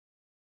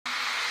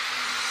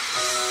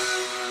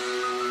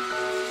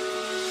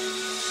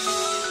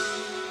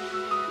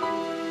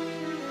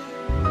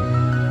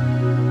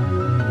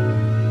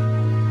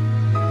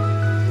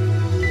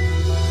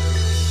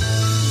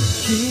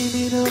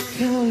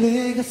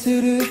す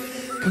る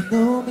こ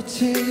の道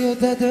を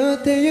たど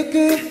ってゆ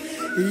く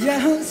イヤ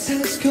ホン差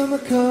し込む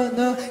こ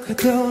のこ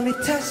とに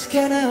確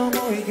かな思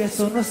いが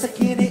その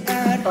先に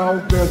ある Oh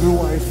baby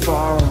why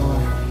far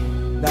away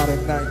慣れ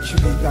ない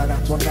君がな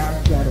んとな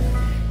んだろう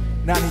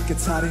何か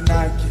足り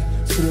ない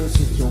気する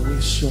ずっと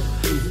一緒に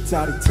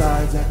浸り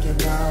たいだけ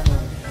なの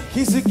に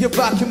気づけ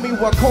ば君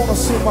はこの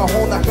スマ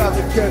ホの中だ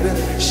け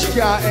でし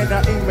か会えな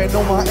い目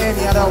の前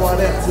に現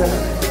れ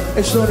て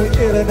一緒にい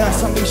れない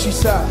寂し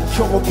さ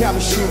今日もかみ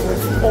しめ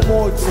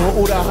思いと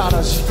裏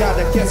話が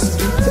だけ過ぎ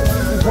て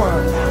不安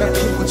な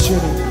気持ち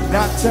に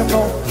なって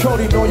も距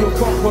離のよ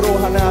心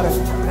離れ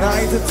な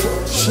いでと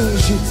信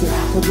じて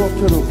届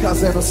ける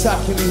風の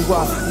先に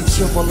はい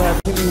つもレ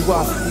ベに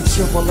はい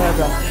つもレ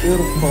ベ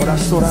ルほら空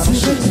の下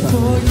全てこ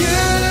ういう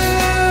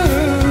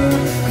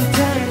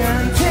答えな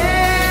んて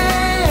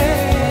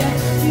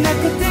な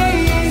くて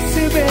いい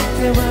全て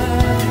は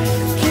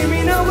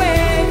君の笑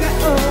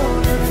顔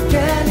の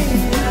中に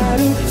ある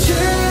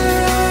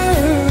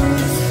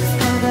Choose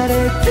離れ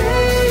て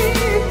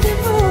いって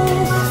も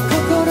心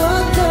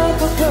と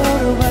心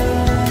は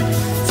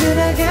つな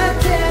が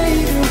って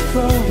いる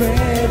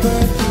Forever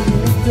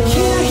ひ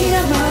らひら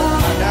も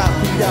花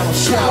びらの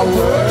シャワー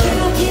キ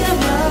ラキラ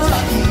も太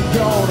陽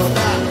の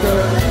中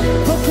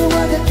僕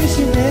は抱きし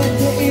め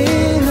てい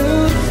る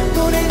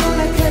胸の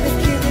中で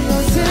君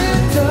をずっ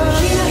と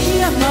ひらひ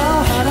らも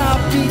花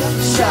びらの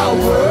シャワ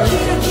ーキ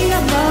ラキラ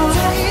も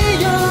太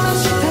陽の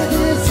下で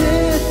ず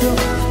っと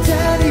二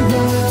人は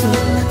ど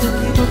んな時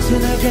もつ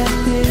ながっ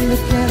ている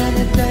からね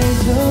大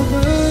丈夫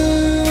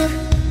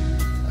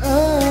Oh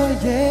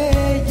yeah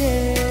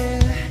yeah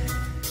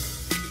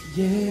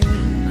yeah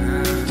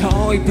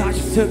遠い場所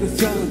すぐ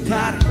その誰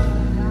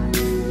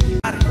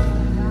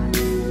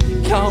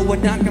今日は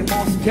なんか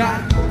もうすが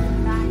る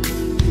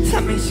寂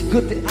しく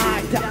て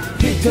会いたい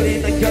一人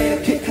の余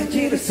裕感じ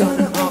るその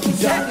大き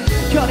さ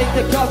距離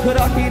と心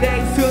比例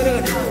す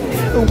る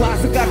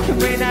噂が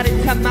君なり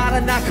たま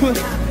らなく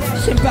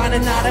心配な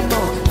なるも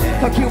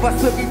時は過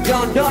ぎ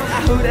どんどん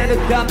溢れる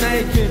た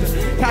め息の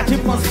価値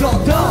もそ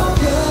うど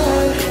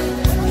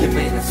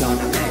君のその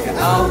笑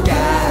顔が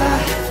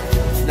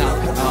なん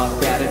か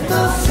溢れる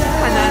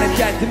離れ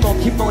ちゃっても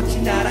気持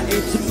ちならい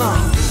つも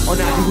同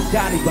じ二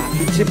人は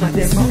いつま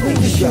でも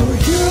一緒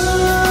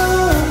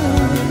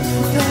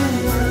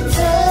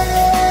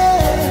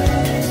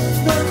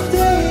なくてい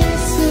い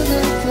全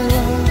ては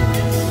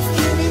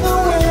君の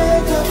笑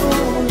顔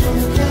の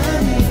中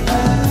にあ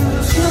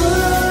る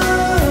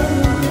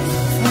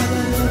離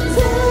れて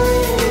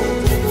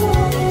いても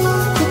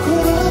心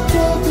と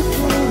心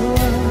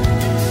は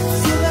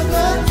つなが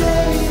って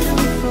いる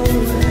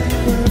Forever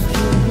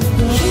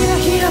ひら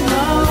ひらも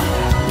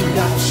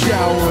シャ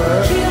ワ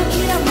ーキラキ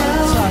ラも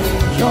太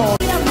陽の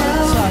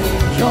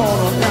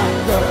中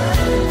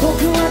僕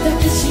は抱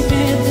きしめ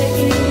て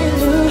い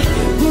る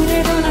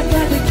胸の中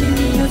で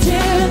君をずっ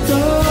と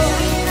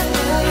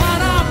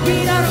花び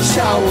らのシ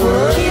ャワ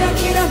ーキラ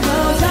キラも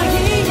太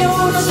陽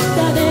の下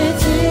で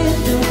ず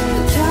っと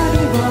二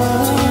人は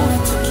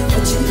落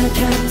ちなか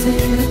って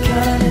いるか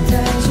らね大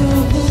丈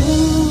夫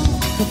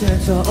たとえ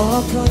遠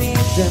くにい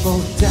ても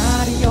二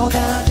人同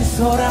じ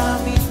空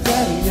見て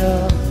るよ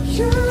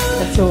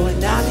たとえ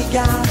何が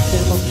あって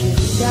も君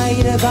がい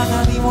れば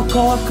何も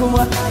怖く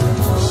はない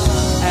の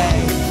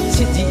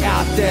信じ合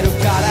ってる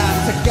から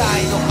世界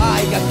の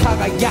愛が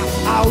輝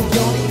合うよ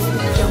うに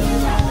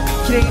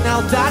綺麗な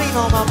二人の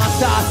まま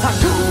さ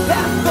咲くラ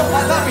ンド花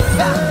火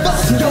ランド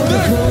全てこ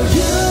うい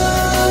う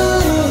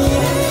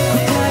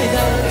答えな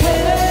んて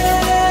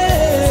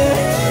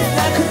な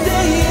くて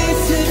いい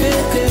全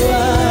ては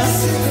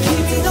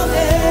君の笑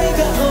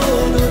顔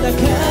の中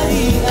に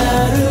あ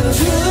る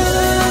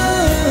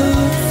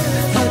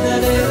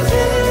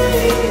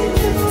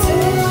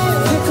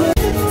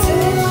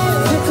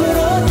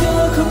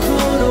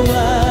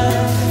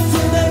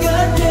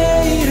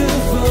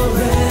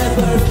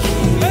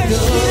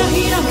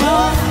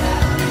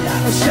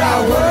シャ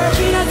ワー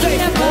キラキ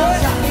ラも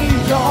太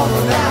陽の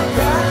中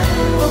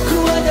僕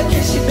は抱き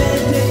しめ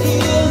て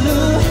いる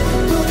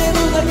胸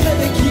の中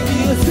で君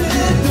をずっ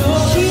と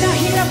ひら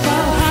ひらも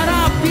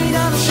花びら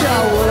のシャ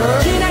ワ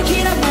ーキラキ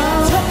ラ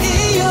も太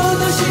陽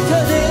の下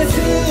でず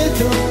っ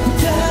と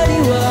二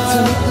人は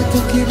そんな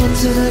時も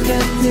つなが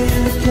ってい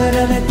るか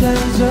らね大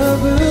丈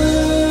夫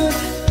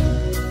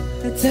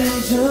大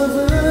丈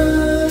夫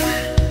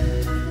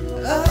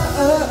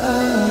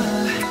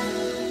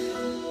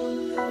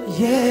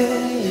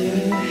Yeah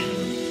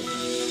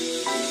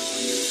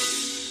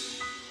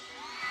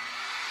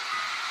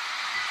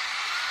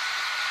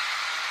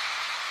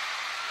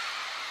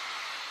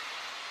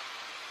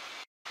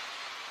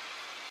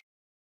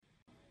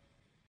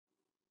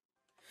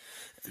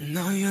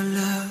Know you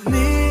love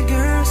me,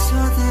 girl, so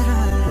that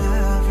I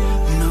love you.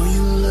 Know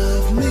you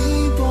love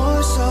me,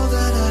 boy, so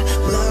that I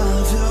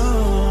love you.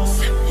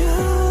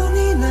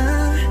 3년이나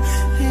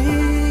이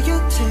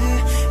곁에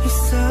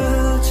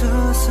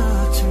있어줘서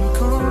참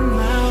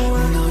고마워.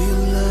 Know you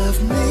love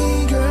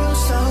me, girl,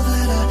 so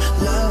that I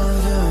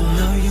love you.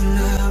 Know you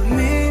love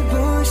me,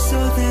 boy, so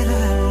that I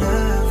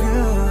love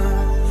you.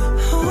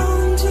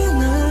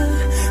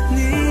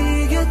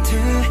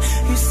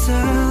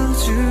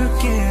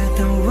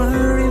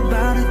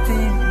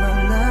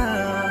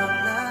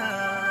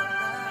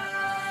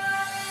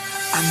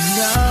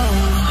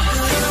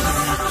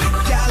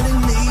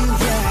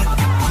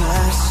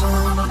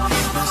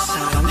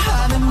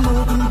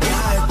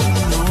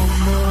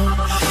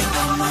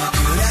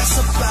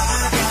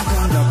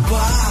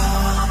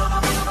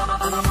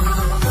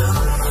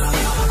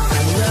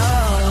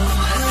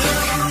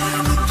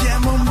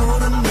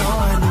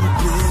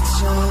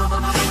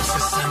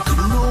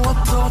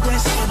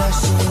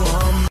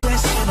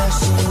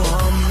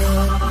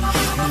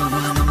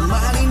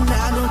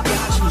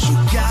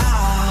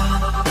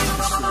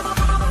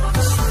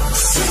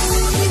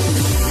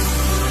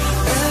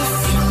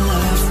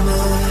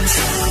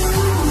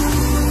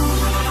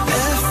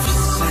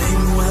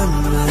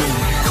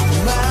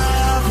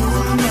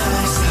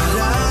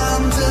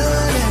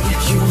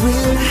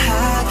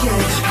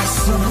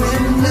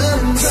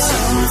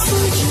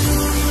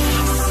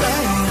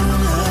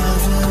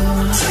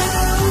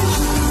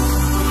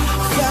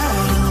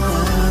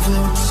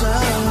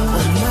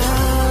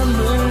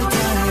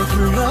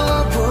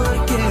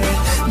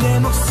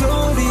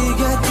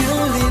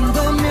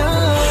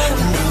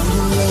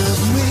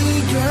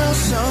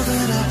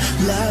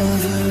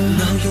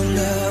 you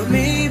love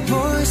me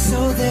boy so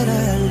that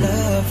I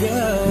love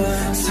you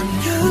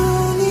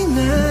 3년이나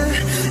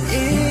이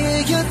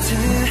곁에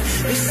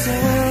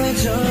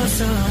있어줘서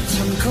참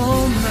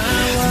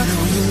고마워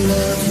Know you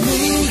love me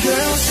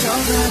girl so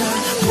that I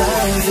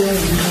love you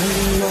Know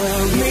you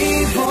love me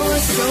boy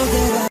so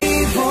that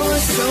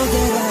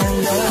I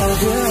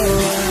love you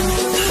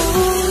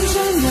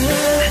언제나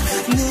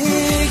네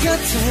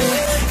곁에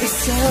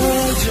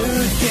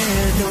있어줄게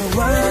Don't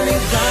worry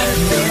about a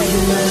thing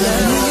You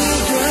love me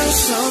girl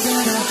so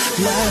that I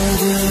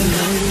love you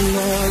Know you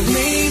love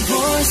me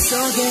boy so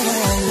that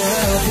I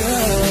love you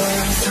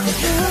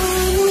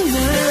당연히나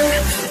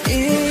이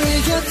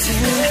곁에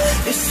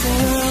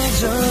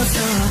있어줘서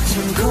참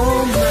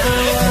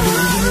고마워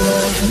You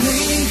love me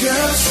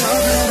girl so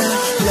that I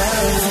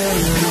love you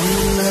Know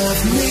you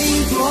love me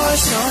boy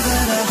so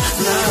that I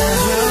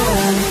love you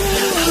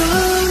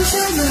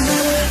언제나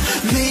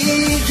네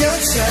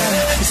곁에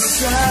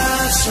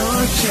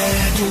있어줄게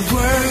Don't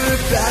worry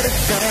about a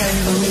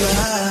thing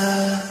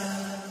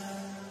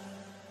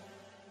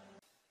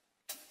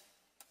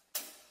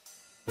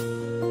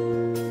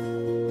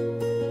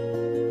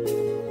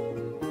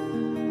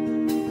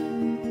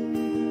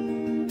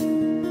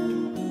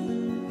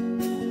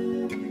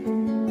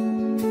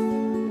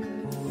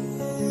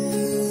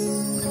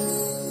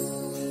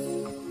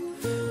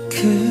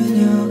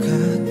그녀가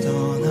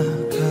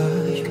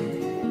떠나가요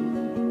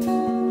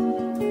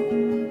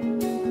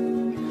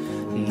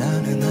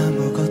나는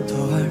아무것도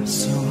할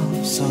수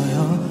없어요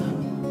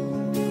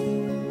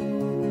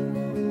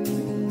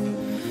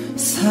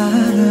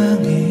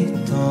사랑이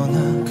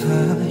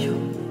떠나가요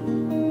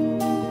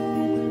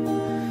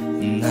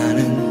나는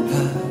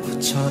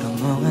바보처럼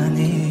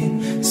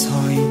멍하니 서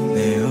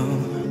있네요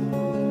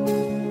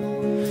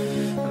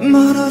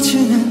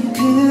멀어지는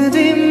그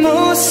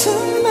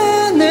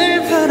뒷모습만을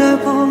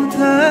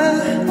바라보다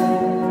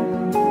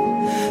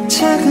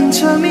작은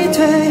점이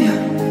되어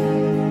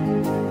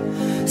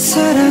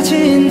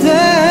사라진다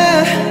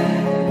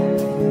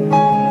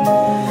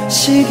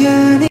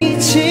시간이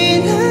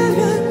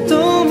지나면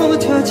또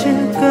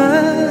무뎌질까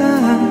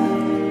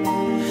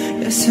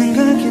내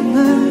생각이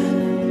나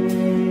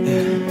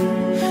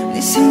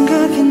네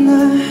생각이 나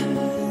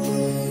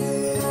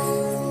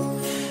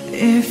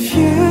If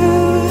you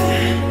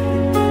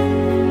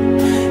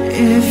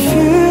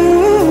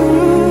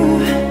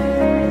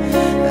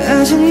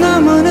아직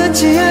너무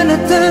늦지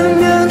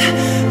않았다면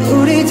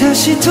우리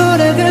다시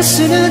돌아갈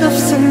수는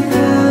없을까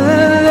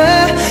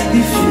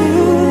If you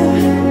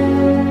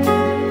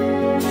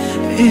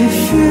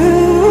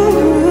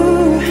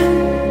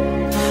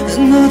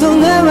너도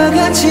나와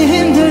같이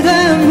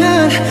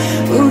힘들다면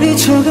우리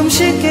조금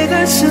쉽게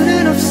갈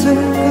수는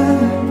없을까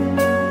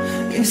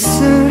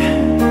있을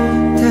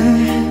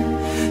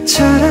때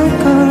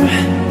잘할걸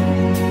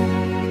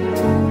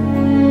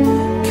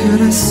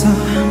그랬어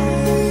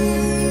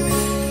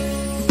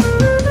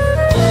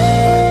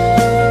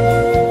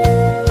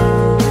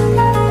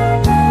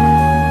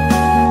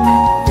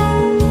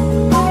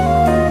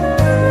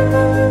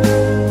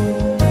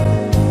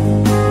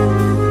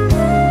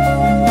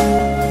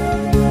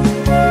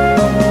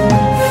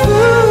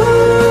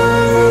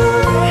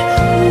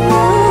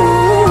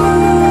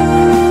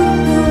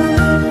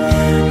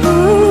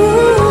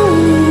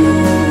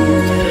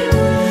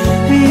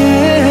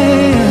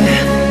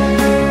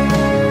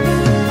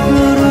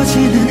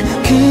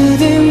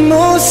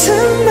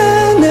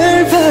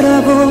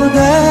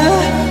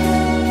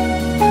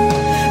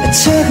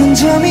작은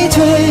점이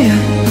되어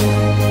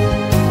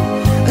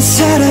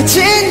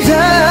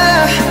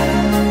사라진다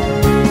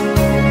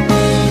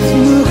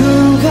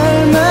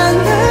누군가를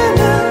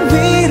만나면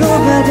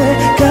위로가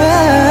될까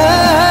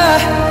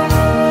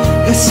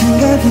내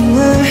생각이 나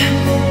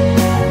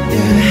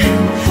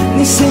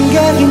네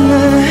생각이 나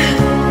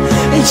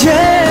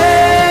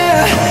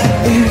yeah.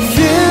 If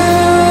you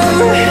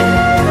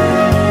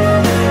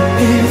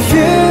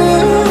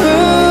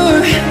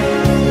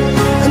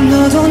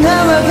너도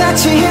나와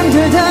같이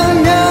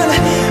힘들다면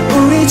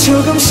우리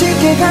조금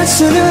쉽게 갈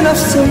수는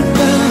없을까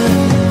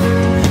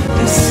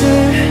있을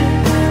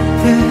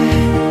때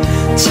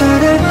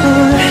잘할걸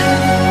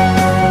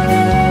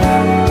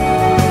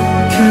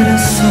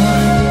그랬어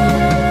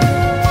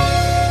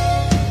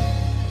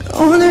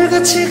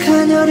오늘같이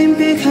가녀린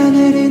비가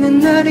내리는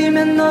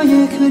날이면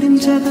너의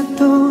그림자가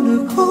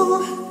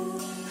떠오르고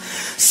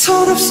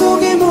서랍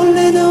속에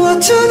몰래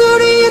넣어둔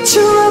우리의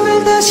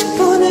추억을 다시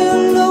꺼내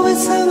흘러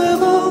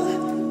회상하고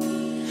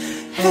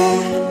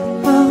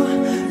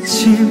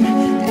헤어짐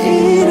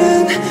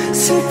이란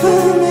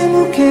슬픔의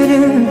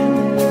무게를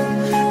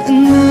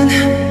난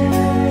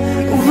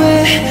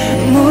왜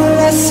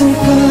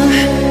몰랐을까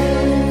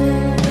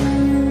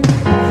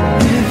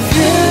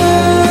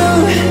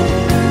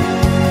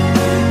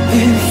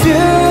If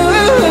you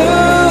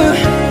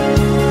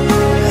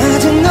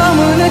아직 너무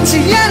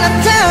늦지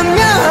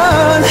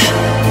않았다면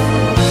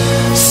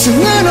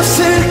수는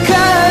없을까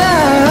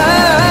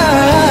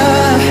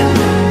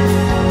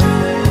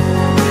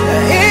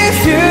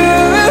If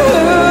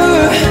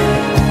you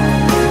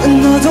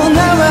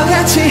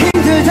같이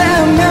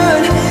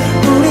힘들다면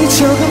우리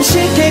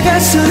조금씩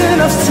깨갈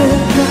수는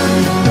없을까?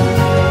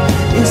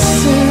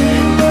 있을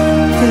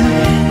때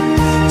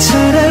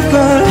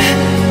잘할걸.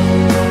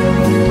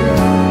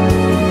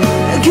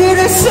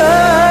 그래서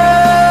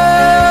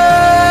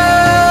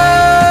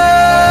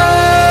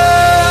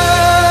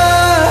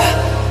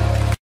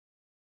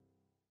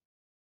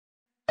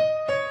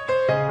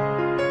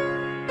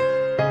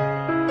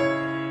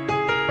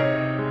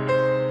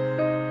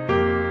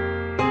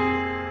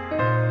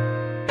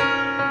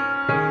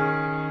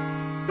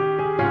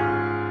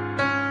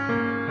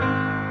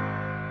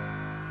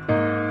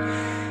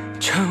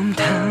처음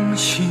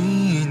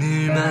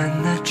당신을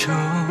만났죠.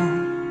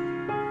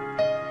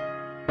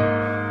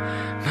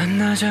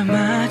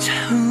 만나자마자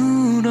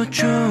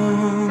울었죠.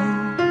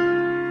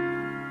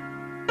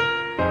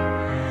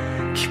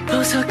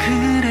 기뻐서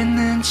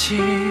그랬는지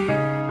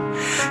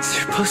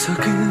슬퍼서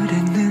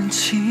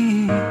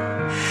그랬는지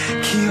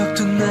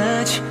기억도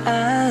나지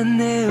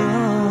않네요.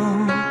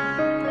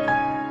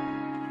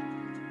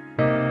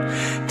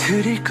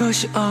 드릴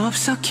것이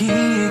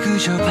없었기에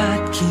그저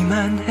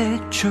받기만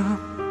했죠.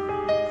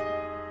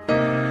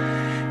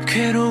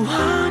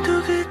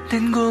 괴로워도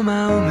그땐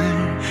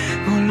고마움을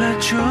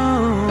몰랐죠.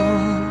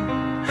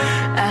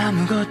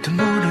 아무것도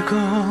모르고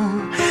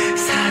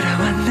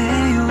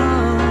살아왔네요.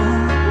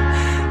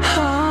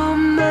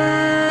 엄마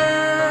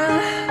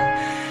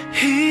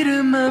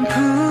이름만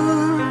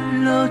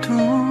불러도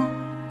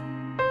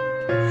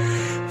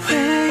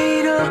왜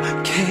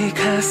이렇게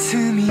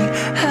가슴이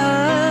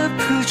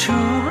아프죠.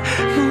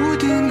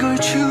 모든 걸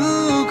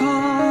주고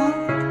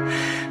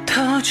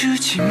더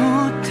주지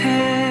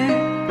못해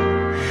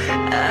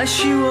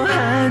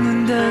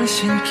아쉬워하는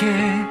당신께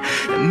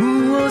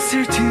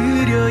무엇을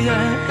드려야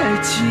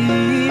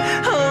할지.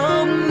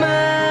 엄마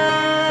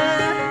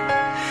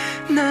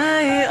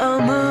나의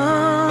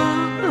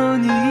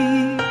어머니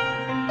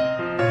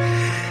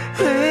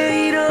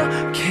왜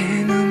이렇게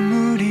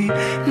눈물이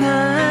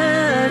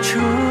나죠.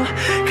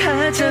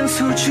 가장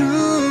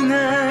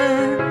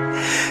소중한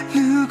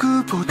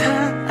누구보다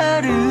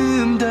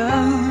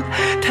아름다운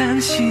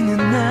당신은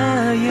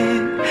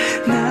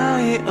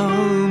나의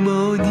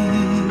어머니.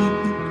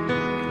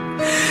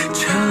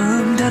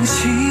 처음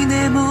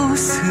당신의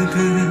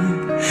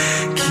모습은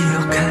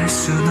기억할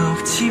순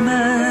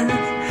없지만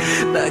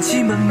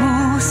마지막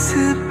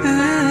모습은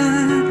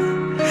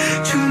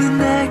죽는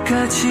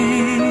날까지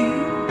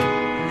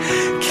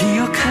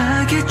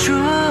기억하겠죠.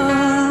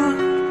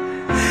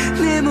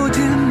 내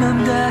모든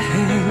맘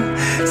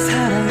다해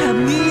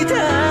사랑합니다.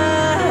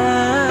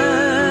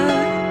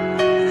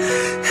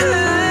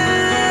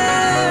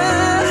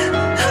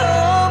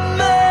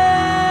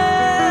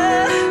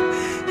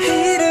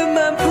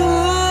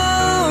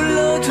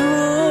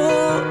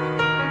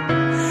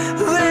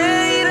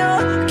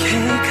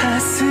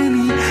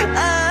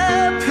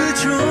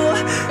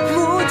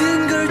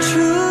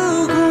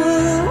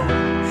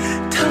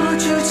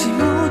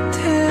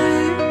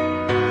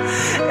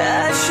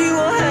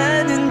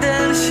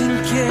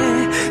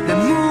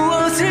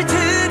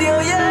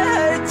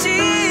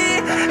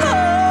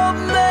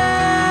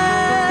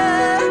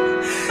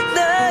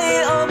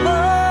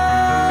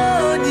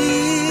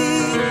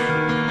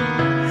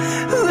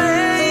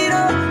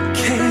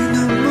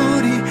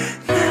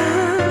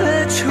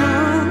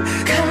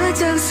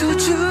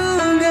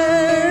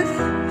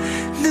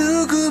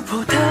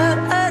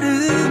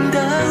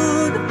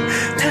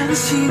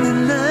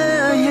 당신은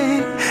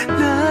나의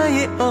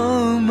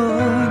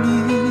어머니.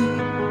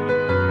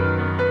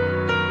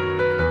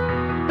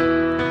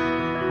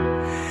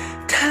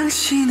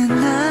 당신은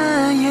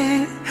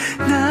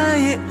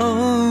나의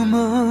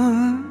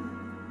어머니.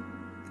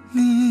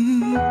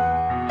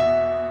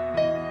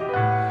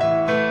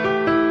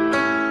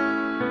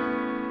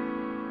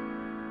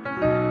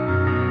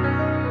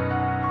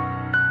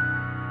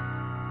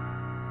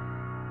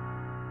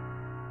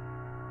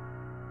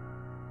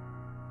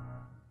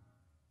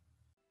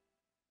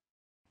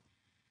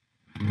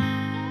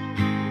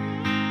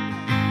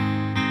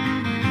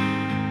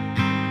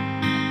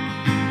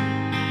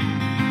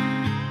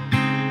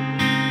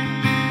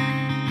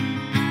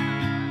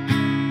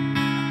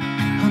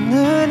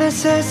 오늘은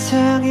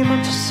세상이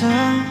멈춰서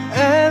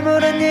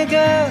아무런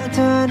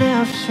예고도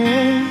하나 없이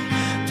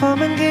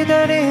밤은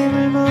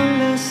기다림을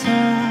몰라서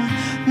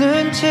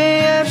눈치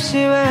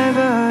없이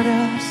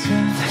와버렸어.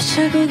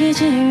 발자국이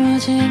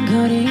지워진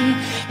거리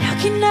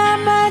여기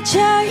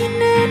남아져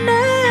있는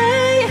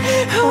나의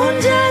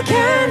혼자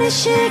가는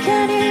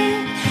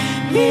시간이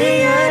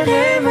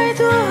미안해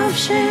말도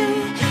없이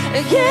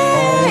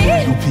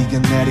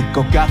비가 내릴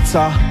것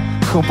같아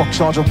흠뻑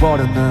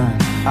젖어버렸는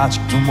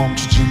아직도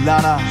멈추질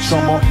않아 저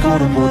먼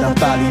구름보다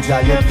빨리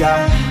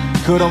달려가.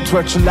 그럼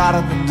될 줄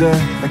알았는데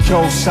난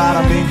겨우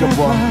사람인가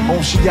봐.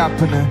 몹시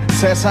아프는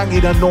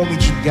세상이란 놈이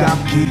준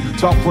감기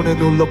덕분에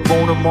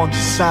눌러보는 먼지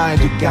쌓인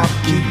듯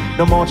감기.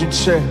 넘어진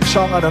채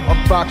청아른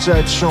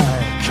엇박자의 춤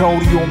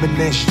겨울이 오면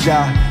내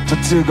시작 더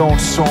뜨거운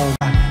손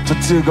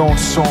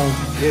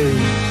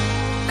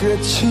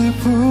끝이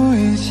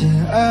보이지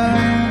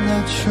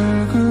않아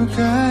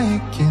출구가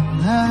있겠네.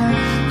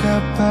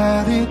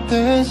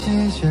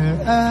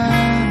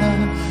 않아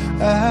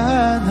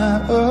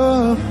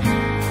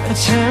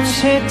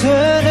잠시 두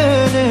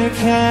눈을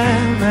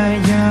감아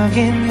여기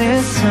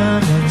내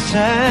손을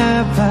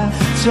잡아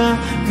저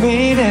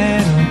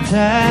미래로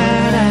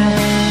따라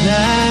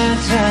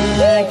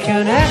like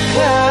an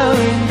echo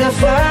in the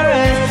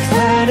forest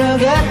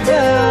하루가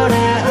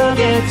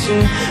돌아오겠지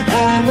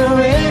아무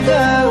일도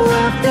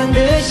없던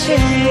듯이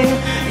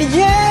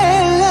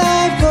Yeah,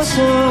 life goes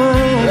on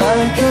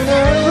like an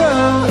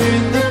arrow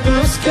in the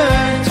blue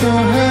sky 또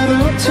하루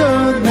또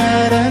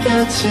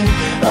날아갔지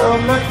On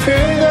my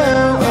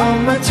pillow, on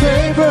my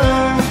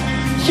table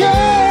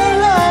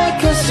Yeah,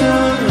 life goes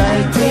on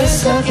like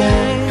this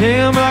again 이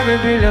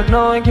음악을 빌려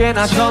너에게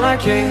나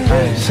전할게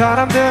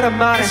사람들은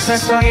말해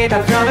세상이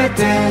다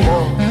변했대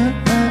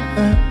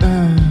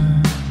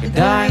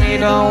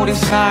다행히도 우리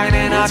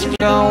사이는 아직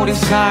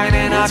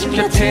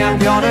곁에 안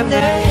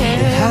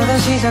변했네 하던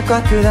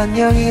시작과 끝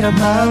안녕이란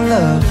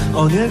말로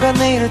오늘과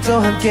내일을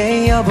또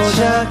함께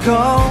이어보자고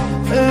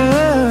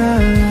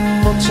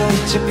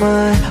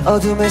멈춰있지만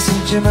어둠에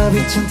숨지마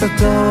빛은 또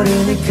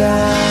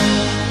떠오르니까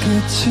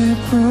끝이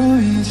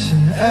보이지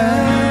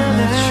않아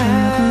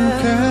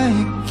출구가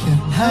있긴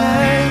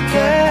할까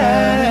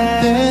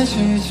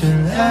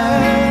되지질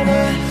않아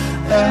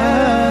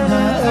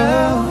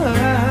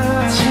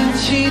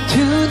잠시 두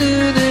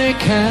눈을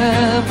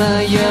감아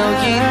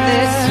여기 내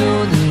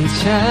손을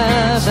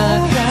잡아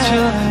저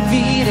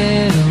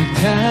미래로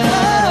가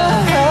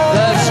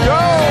Let's go!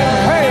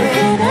 Hey!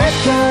 Can I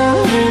go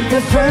in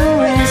the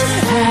forest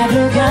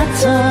하루가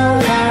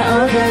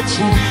돌아오겠지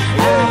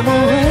아무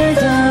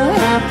일도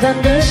없던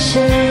듯이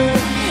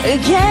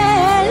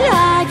Yeah,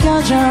 like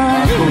a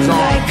drone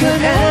Like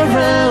an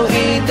arrow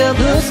in the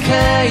blue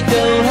sky 또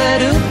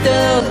하루 또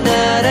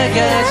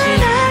날아가지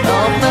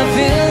On my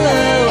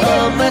pillow,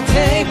 on my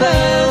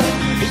table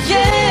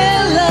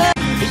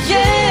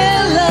Yeah,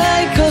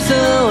 life goes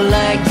on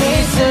like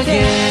this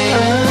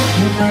again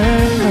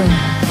remember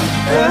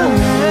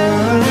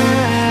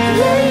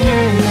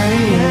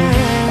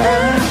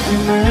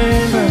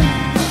remember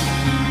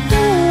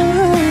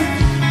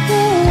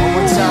one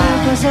more time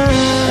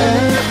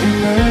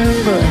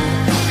remember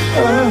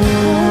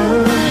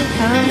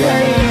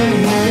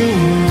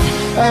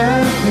I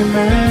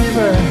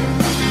remember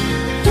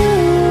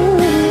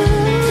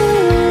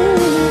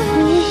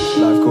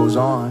life goes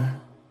on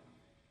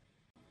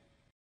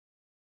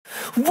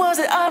Was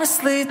it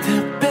honestly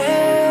the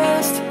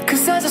best?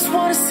 Cause I just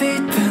wanna see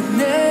the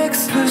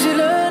next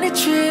부지런히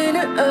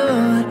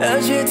지나온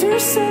어제들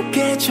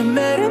속에 좀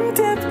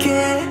아름답게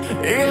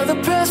You're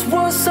the best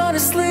ones,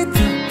 honestly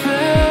the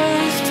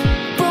best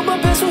But my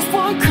best was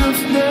one comes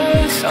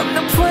next I'm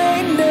not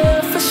playing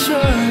now for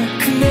sure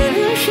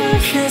그날을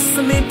향해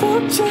숨이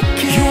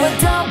벅차게 You are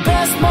the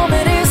best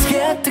moment is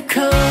yet to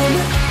come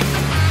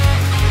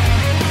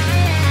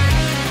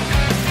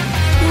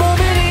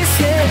Moment is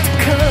yet to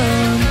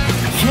come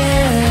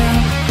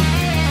Yeah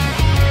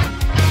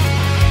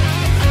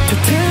더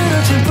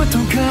틀어진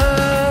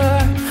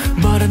부통가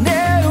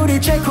멀어내 우리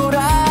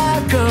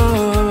재고라고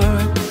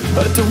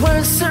어떤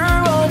원수를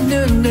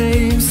없는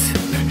names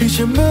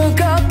이제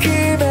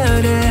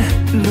무겁기만 해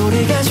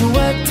노래가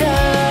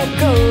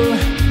좋았다고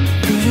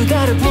그저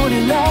나를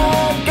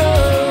보내라고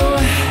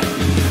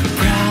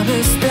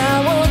Promise that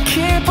we'll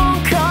keep on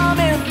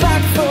coming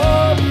back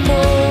for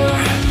more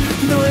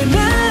너의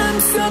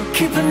마음속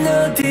깊은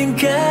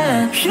어딘가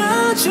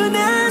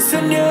여전한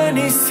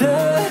소년이 있어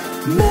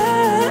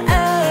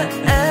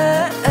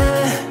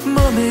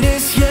Moment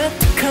is yet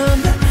to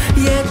come,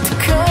 yet to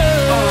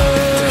come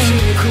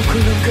당신이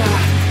꿈꾸는가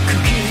그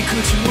길이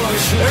그지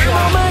멀어져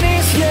Moment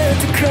is yet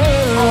to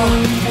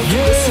come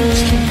모두가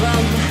숨지킨 밤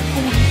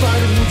우리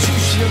발을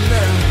멈추지 않아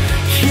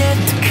Yet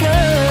to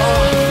come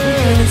We're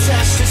gonna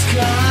touch the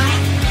sky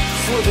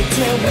For the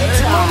day we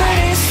die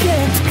Moment is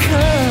yet to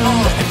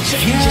come 이제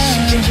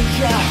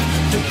시작이야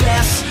The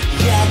best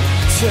yet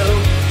to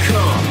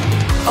come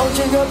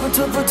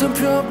언젠가부터 붙은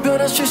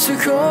변한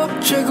실수고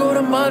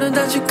최고란 말은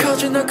아직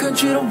커지나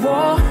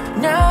간지러워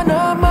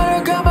나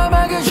말을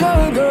감아하게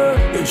좋은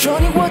걸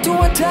여전히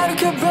와도와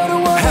다르게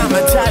배로워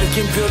하면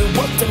다르긴 별로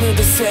없다면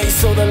they say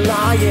so they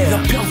lie 나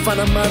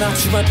편파나만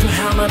하지만 또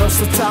하나로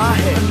써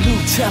다해 A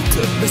new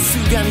chapter 매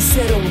순간이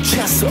새로운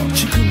차서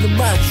지금도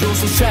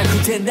마주어서 잘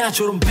그대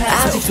나처럼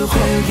패서 아직도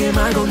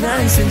배우게만 건 나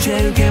인생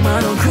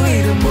재우게만 한 그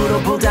이름으로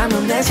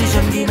보다면 내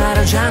지점기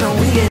말하잖아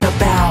We ain't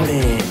about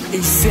it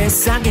이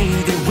세상에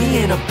이들 We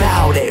ain't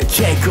about it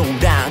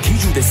제공당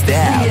기준된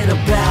style We ain't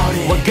about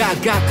it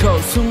와가가코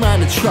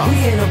수많은 truck We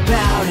ain't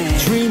about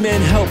it Dream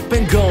and hope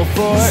and go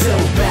for it So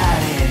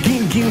about it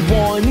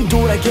긴긴원이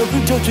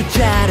돌아격을 쫓아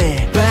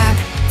잘해 Back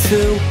to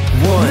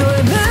one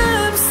너의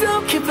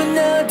마음속 깊은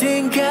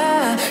어딘가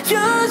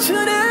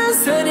여전한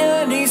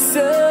사연이 있어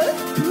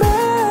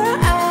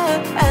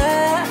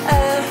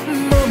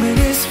Moment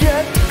is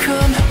yet to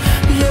come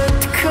Yet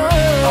to come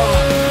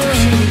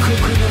당신이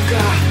꿈꾸는가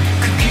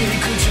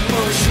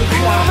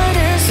Moment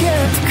is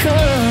yet to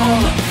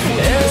come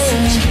우리가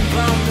숨지킨 밤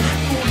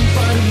우리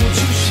발을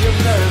멈추지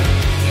않아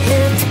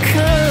Yet to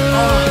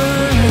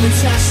come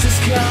touch the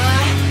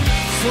sky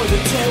for the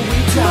day we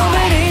die.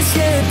 Moment is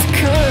yet to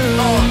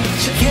come.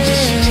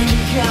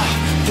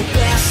 The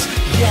best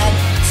yet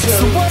to come.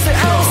 So was it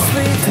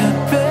honestly the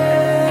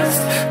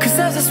best? Cause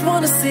I just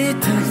wanna see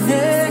the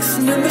next.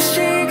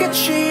 눈부시게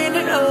취는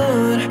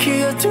on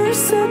기어들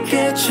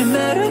속에 춤을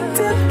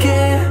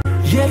어떡해.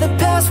 Yeah, the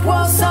past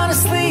was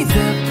honestly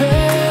the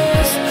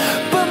best,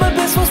 but my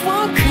best was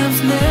what comes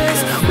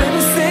next. When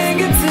we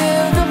sing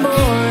until the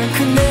morn,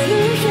 그날을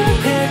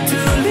향해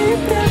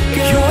둘리다가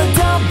Your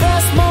the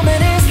best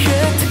moment is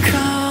yet to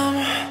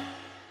come.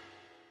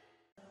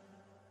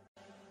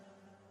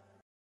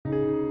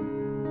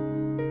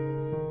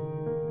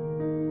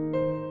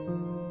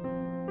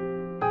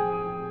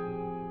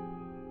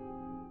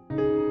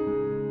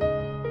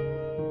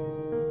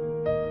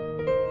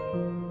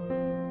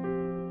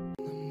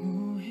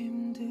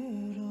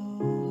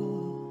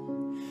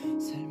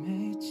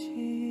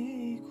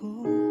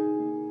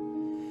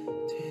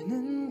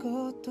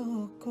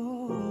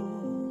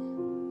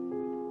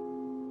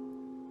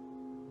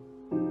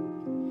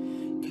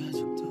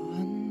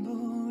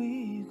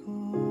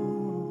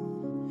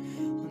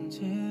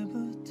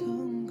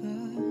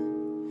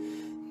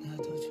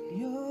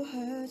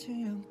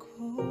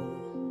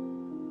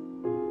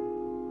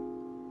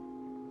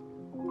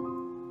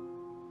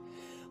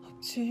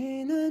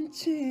 없진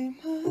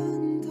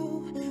않지만 더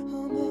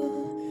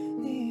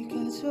어머니가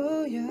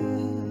줘야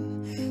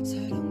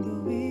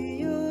사랑도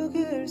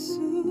이어갈 수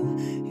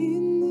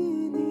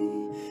있는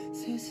이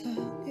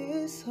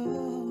세상에서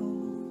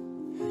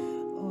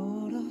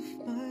All of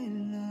my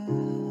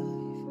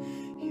life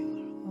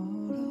You're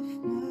all of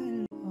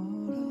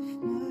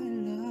my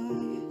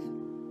life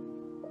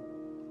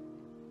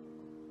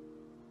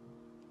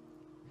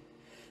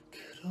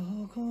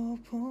그러고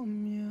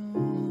보면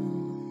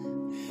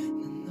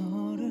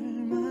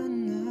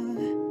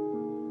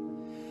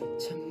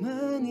참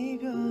많이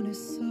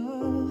변했어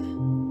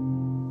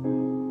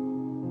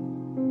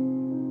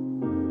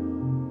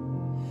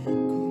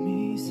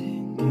꿈이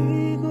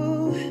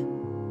생기고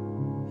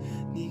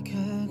네가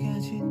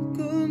가진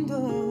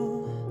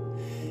꿈도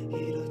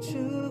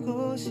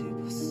이뤄주고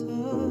싶었어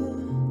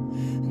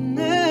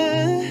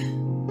네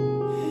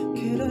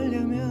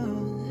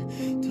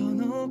그러려면 더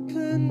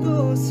높은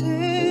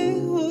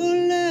곳에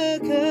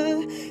올라가야만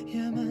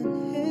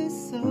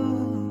했어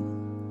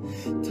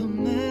더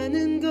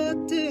많은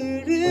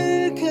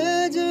것들을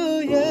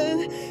가져야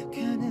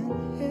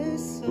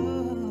가능했어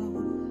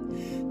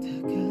다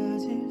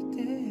가질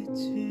때쯤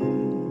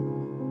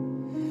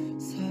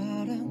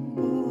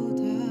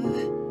사랑보다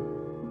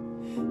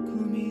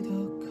꿈이 더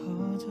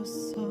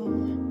커졌어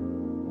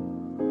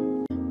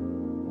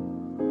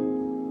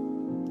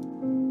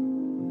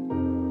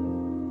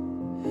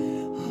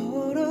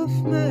All of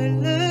my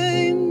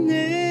life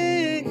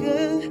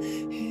내가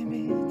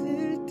힘이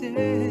들 때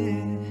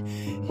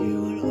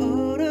You're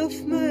all of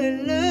my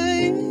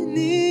life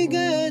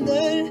네가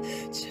날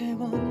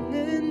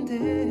채웠는데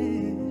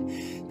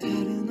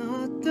다른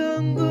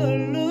어떤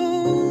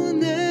걸로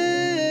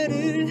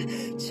나를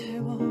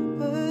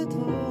채워봐도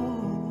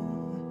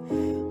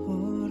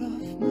All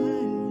of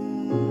my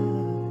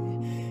life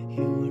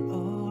You're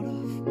all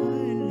of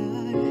my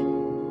life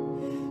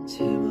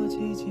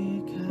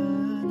채워지지가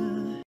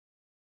않아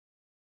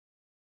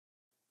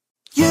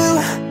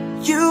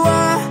You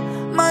are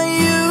my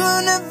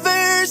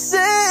universe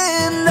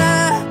and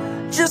I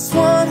just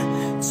want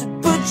to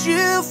put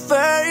you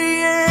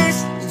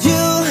first.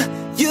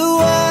 You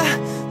are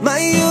my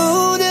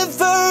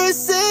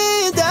universe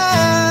and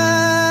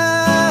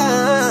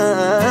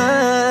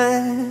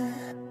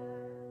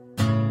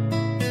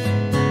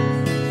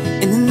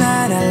in the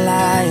night I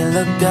lie and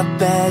look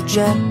up at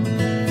you.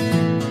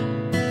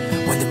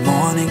 When the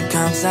morning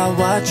comes I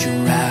watch you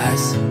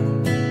rise.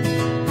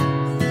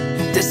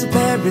 There's a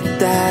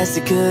paradise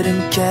that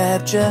couldn't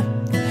capture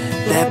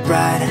that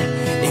bright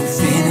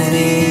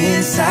infinity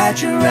inside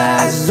your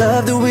eyes. I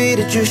love the way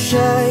that you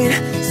shine,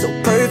 so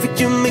perfect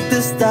you make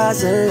the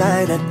stars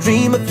align. I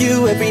dream of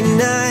you every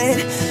night,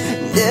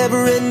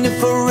 never ending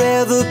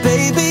forever,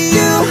 baby.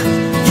 You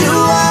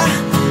are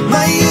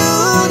my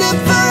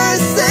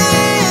universe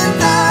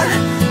and I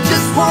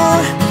just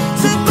want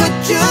to put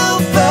you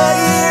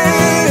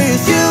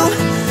first.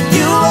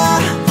 You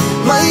are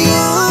my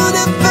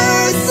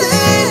universe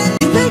and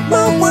you make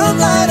my world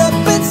light up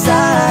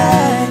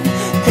inside.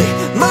 Hey,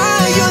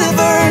 my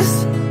universe.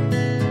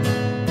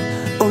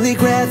 Only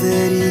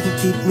gravity can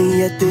keep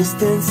me at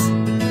distance,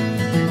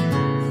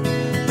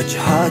 but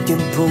your heart can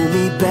pull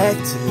me back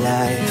to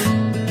life.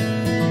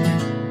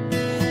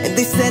 And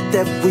they said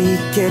that we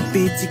can't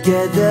be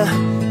together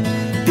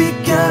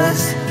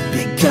because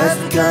we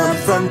come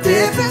from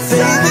different sides.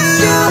 Baby,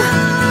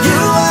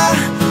 you are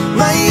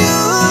my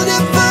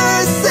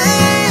universe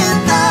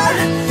and I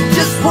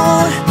just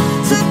want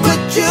to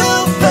put you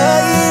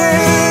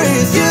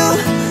first.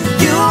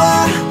 You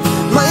are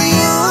my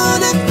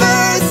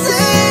universe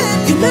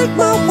and you make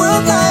my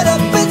world light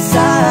up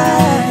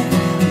inside.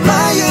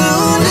 My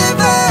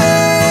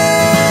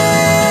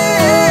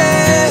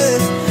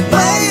universe,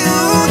 my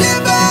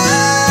universe.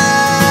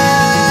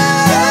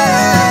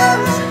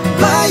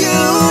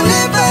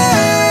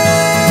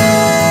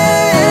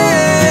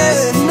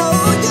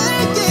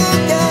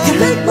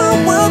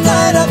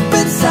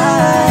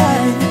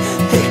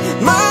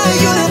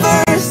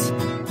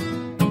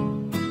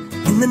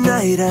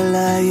 night I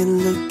lie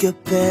and look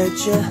up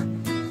at you.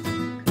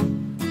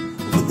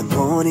 When the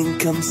morning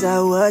comes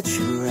I watch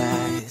your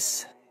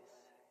eyes.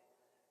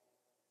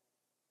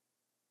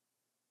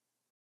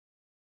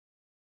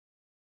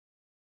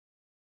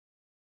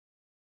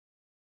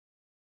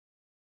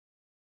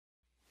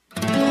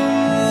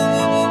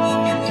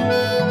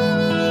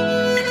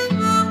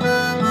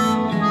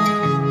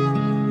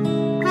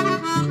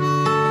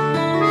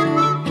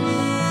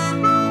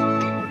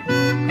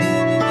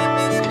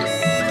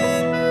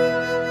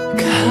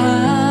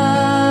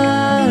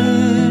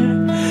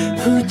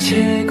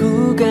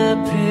 읙읙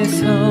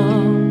앞에서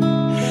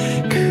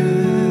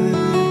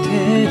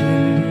그대를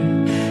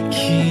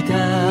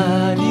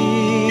기다리다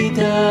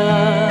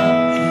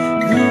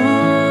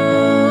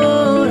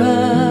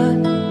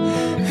노란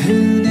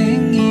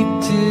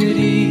은행잎들이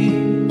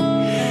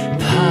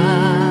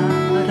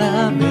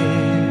바람에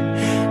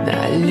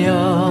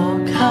날려가고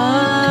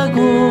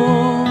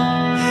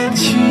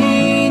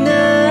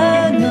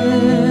지나는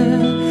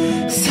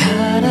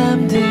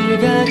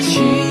사람들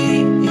같이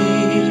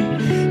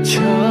저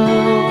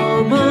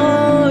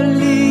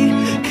멀리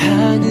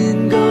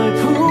가는 걸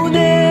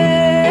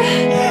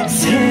보네.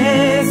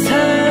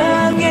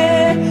 세상에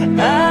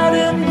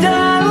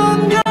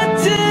아름다운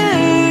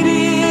것들이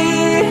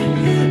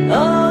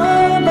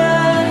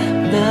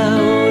얼마나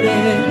오래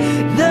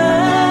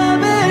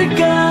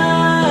남을까.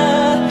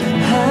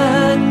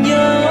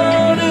 한여름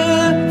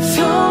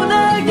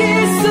소나기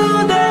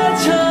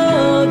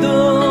쏟아져도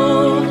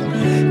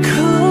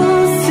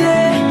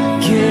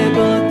굳세게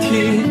버틴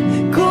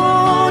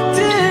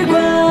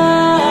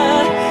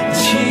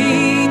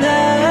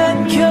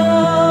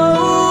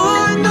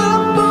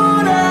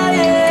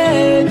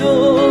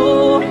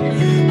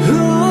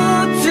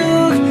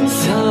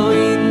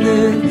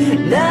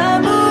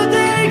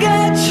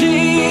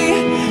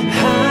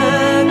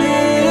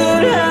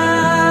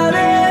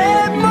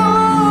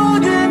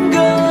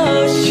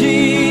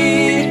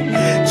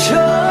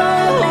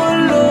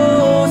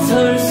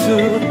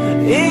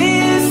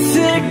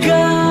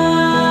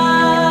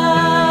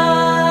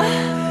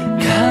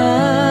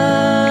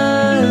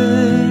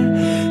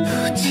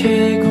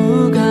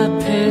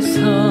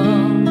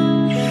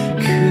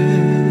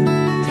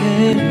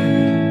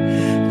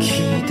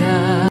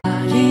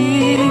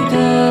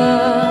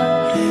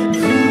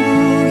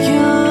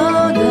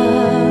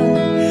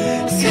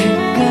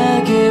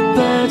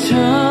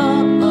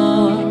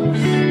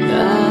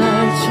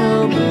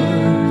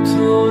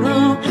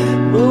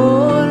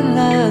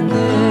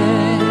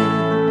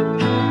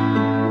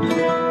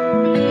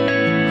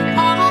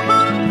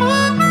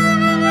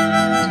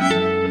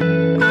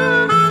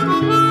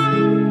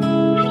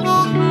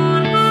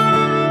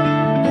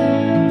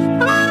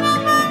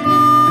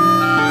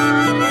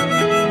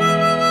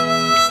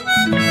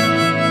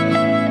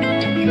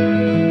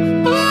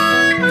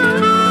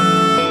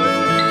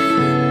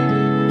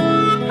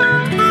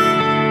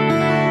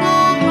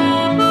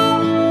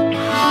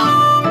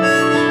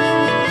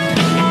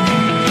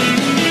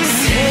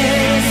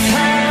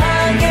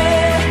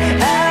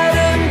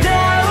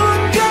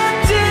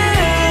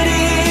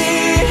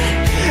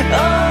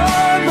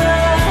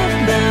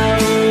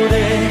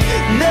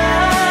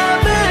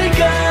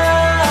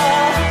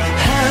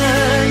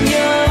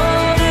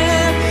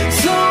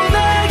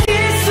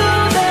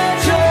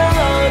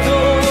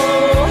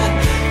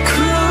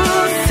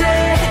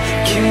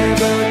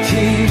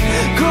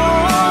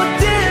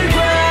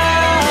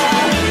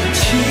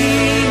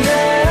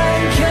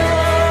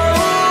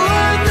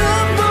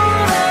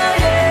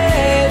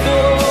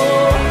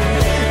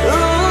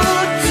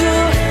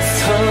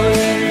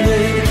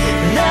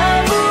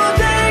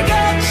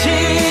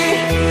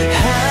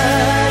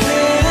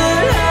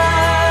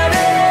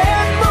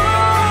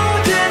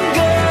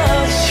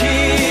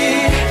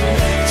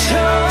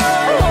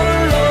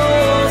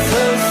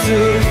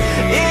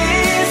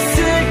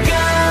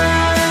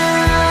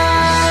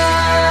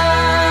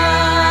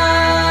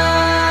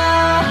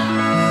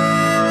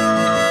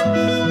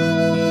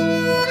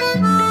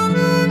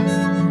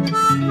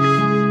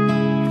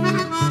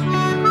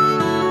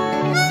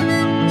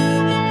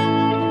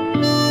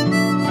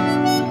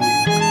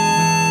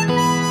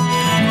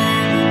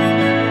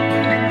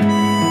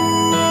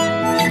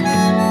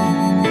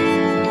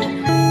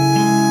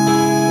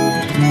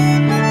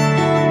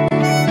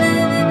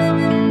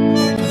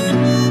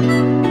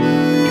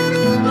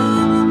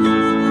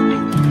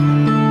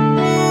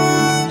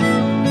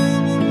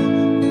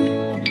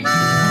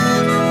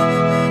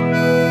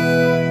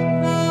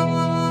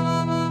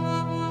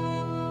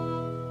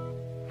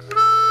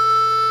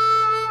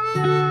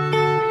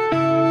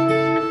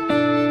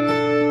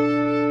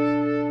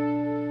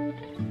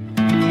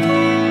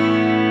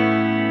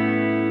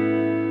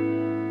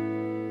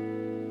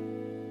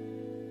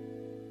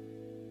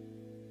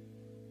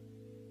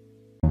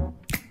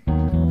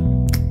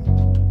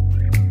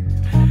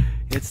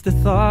It's the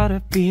thought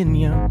of being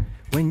young,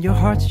 when your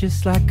heart's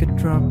just like a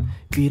drum,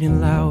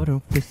 beating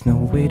louder with no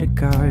way to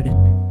guard it.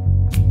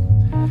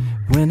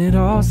 When it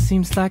all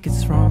seems like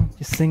it's wrong,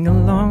 you sing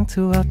along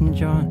to Elton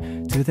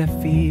John, to that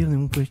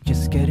feeling we're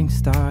just getting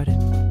started.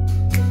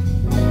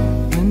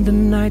 When the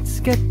nights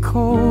get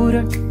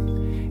colder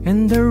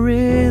and the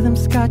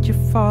rhythm's got you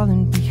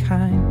falling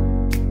behind,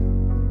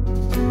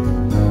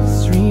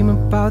 dream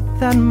about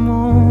that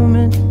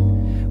moment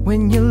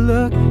when you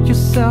look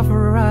yourself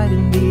right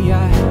in the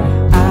eye.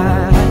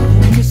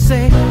 And you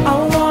say, I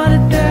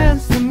wanna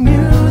dance, the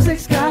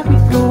music's got me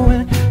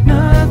going,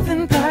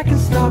 nothing that can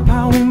stop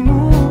how we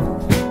move.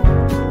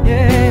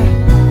 Yeah,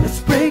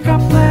 let's break our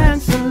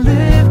plans and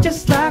live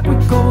just like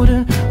we're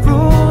golden,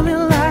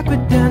 rolling like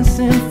we're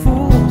dancing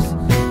fools.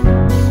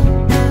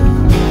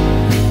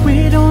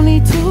 We don't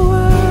need to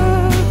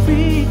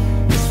worry,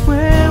 'cause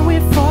when we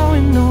fall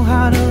we know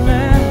how to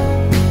land.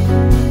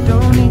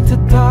 Don't need to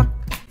talk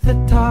the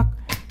talk,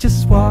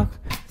 just walk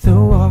the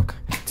walk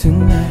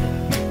tonight.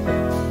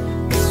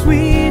 'Cause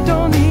we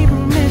don't need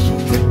permission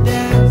to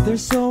dance.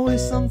 There's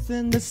always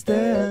something that's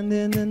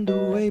standing in the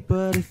way,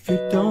 but if you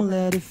don't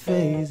let it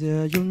phase,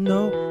 yeah, you'll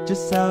know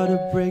just how to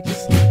break.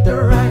 Just get the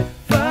right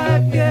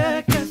vibe,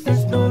 yeah, 'cause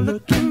there's no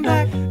looking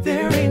back.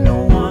 There ain't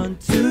no one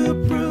to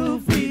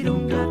prove we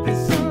don't got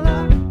this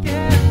unlocked,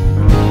 yeah.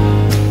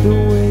 The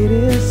wait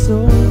is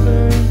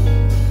over,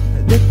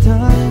 the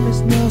time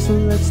is now, so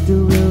let's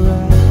do it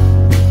right.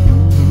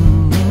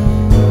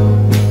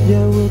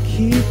 Yeah, we'll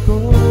keep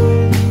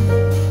going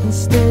and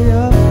stay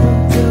up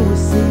until we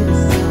see the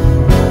sun.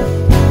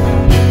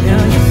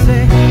 Now you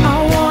say, I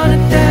wanna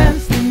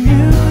dance, the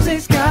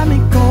music's got me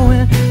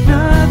going,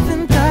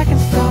 nothing that can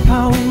stop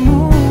how we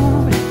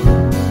move.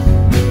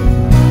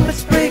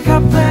 Let's break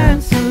our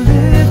plans and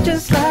live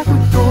just like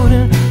we're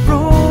golden,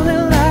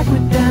 rolling like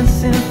we're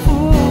dancing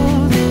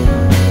fools.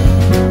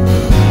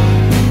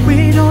 We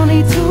don't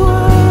need to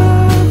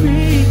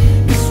worry,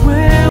 'cause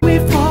when we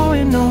fall we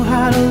know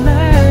how to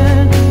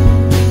land.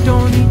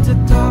 Don't need to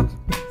talk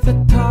the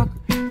talk,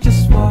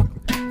 just walk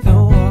the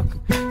walk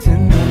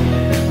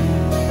tonight.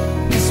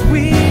 'Cause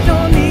we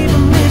don't need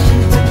permission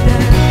to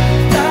dance.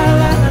 La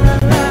la la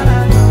la la la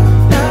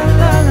la la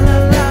la la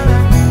la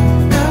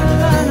la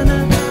la la.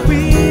 We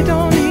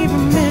don't need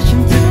permission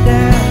to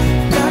dance.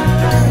 La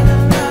la la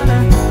la la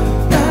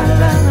la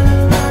la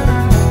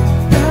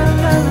la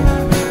la la.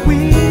 We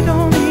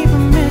don't need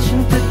permission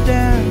to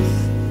dance.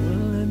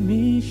 Well, let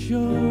me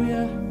show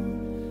ya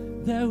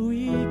that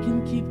we can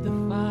keep the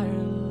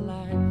fire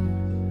alive.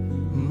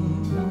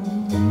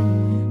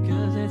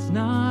 'Cause it's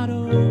not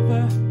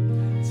over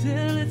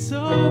till it's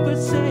over.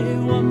 Say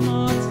it one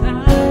more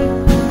time.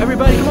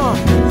 Everybody, come on.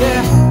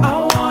 Yeah, I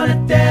wanna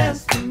dance.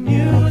 The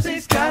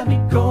music's got me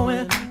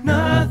going.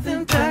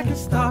 Nothing that can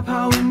stop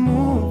how we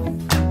move.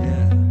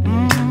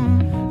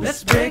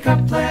 Let's break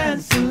our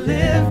plans to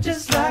live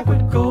just like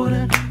we're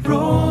golden,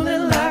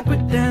 rolling like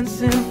we're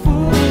dancing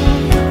fools.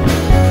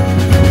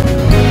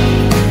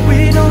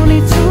 We don't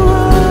need to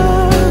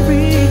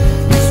worry,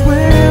 'cause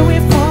where we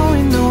fall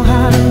we know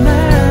how to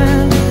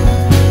land.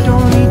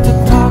 Don't need to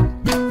talk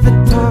the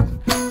talk,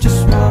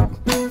 just walk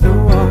the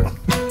walk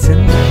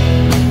tonight.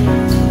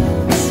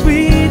 'Cause we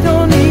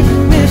don't need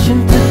permission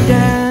to dance.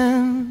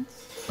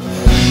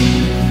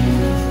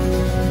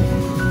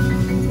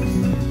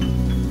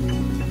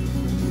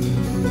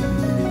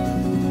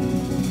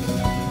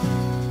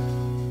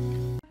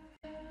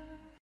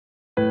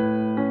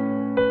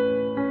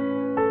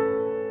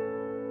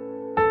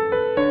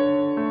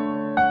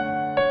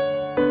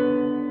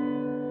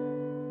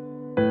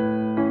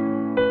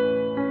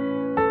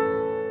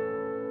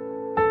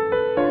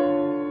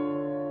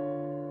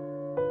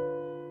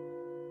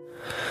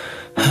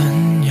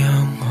 안녕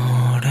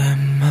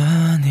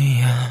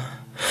오랜만이야.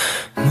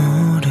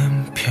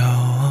 물음표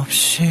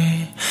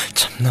없이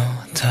참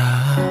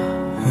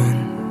너다운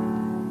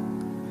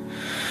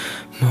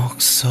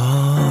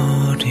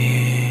목소리,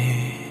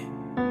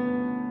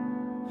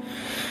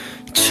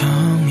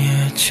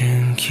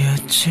 정해진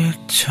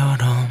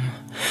규칙처럼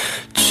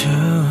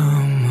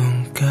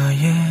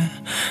주문가에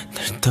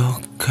늘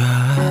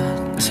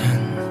똑같은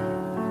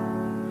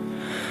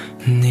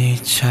네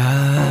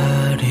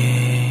자리.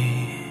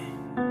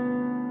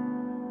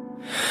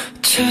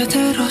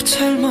 제대로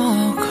잘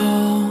먹어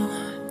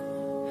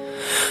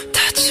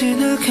다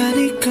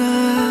지나가니까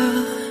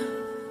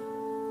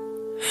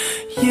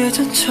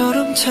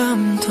예전처럼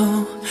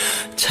잠도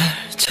잘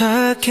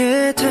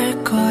자게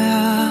될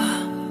거야.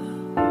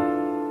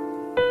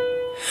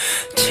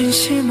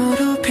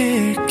 진심으로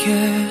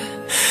빌게,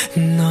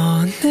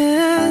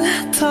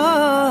 너는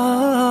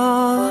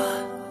더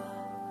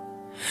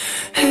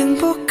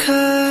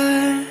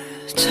행복할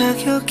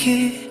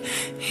자격이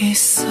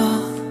있어.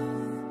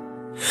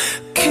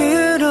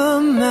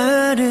 그런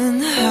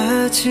말은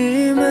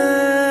하지마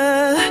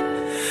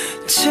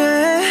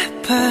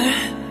제발.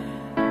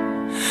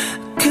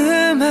 그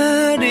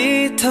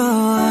말이 더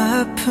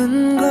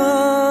아픈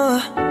거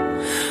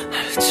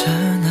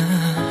알잖아.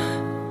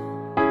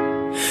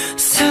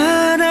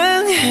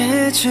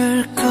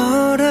 사랑해줄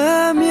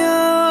거라며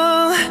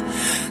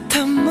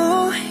다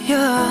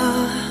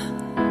뭐야.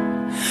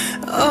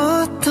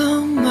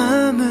 어떤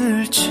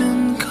맘을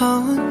준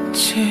거야.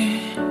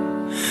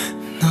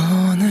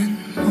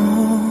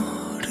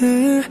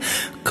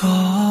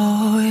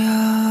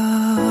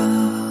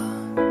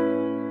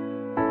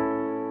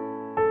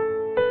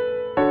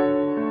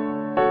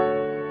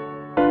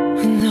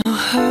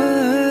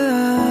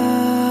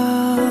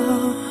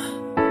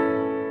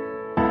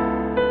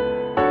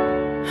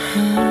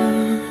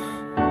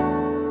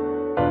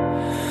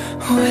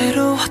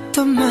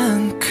 외로웠던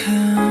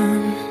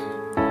만큼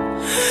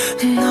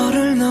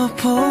너를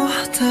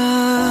너보다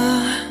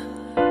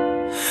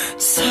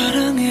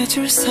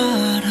사랑해줄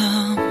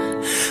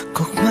사람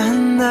꼭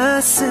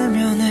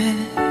만났으면 해.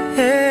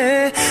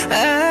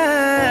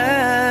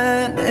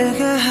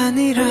 내가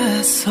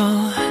아니라서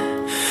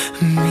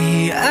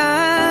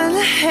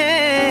미안해.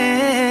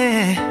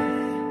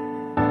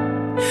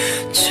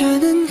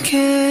 주는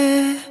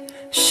게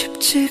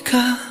쉽지가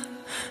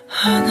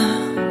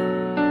않아.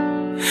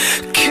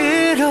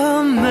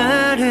 그런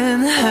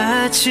말은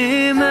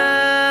하지마.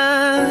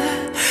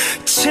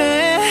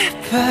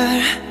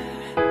 제발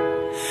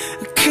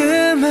그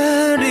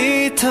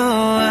말이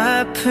더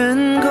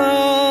아픈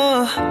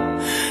거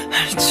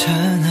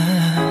알잖아.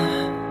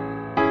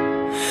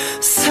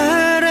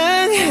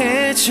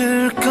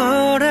 사랑해줄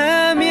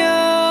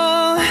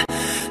거라면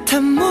다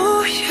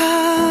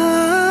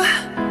뭐야.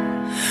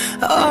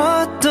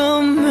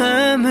 어떤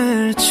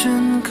맘을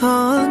준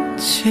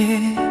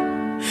건지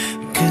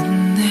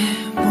끝내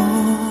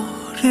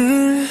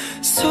모를.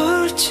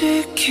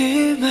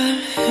 솔직히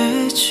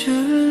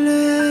말해줄래.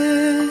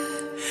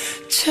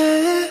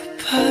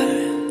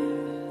 제발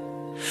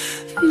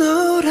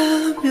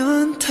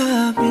너라면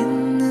다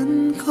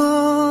믿는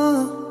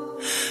거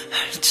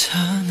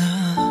알잖아.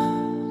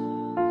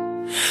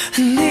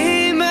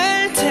 네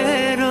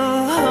말대로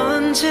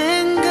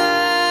언젠가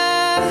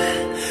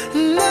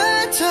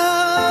나도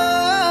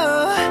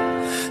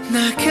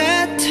나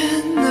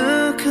같은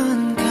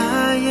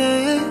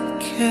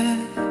누군가에게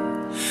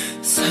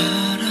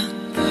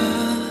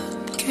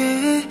사랑받게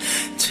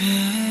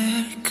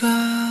될까.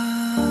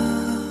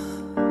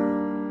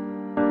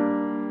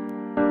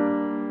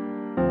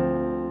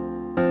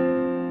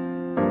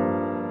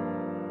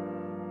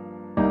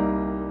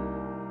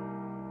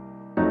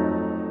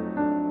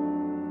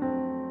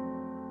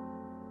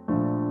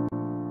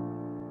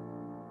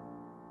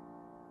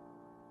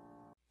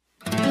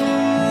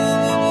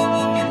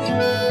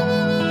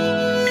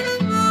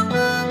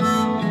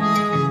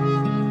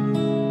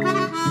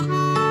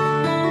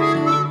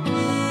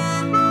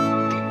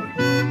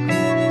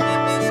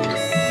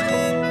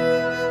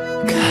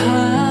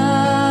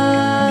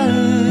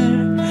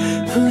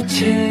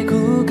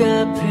 우체국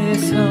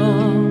앞에서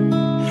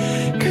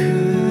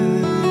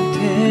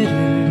그대를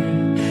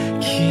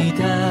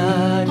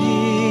기다리다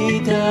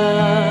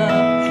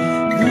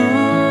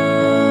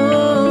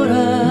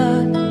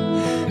노란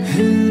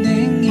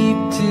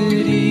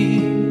은행잎들이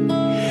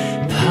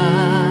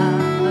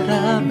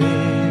바람에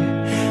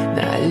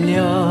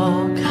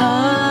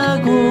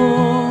날려가고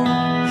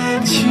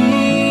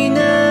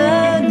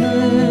지나는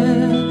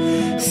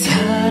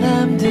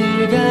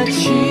사람들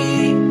같이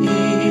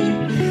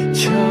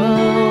저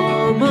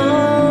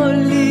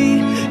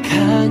멀리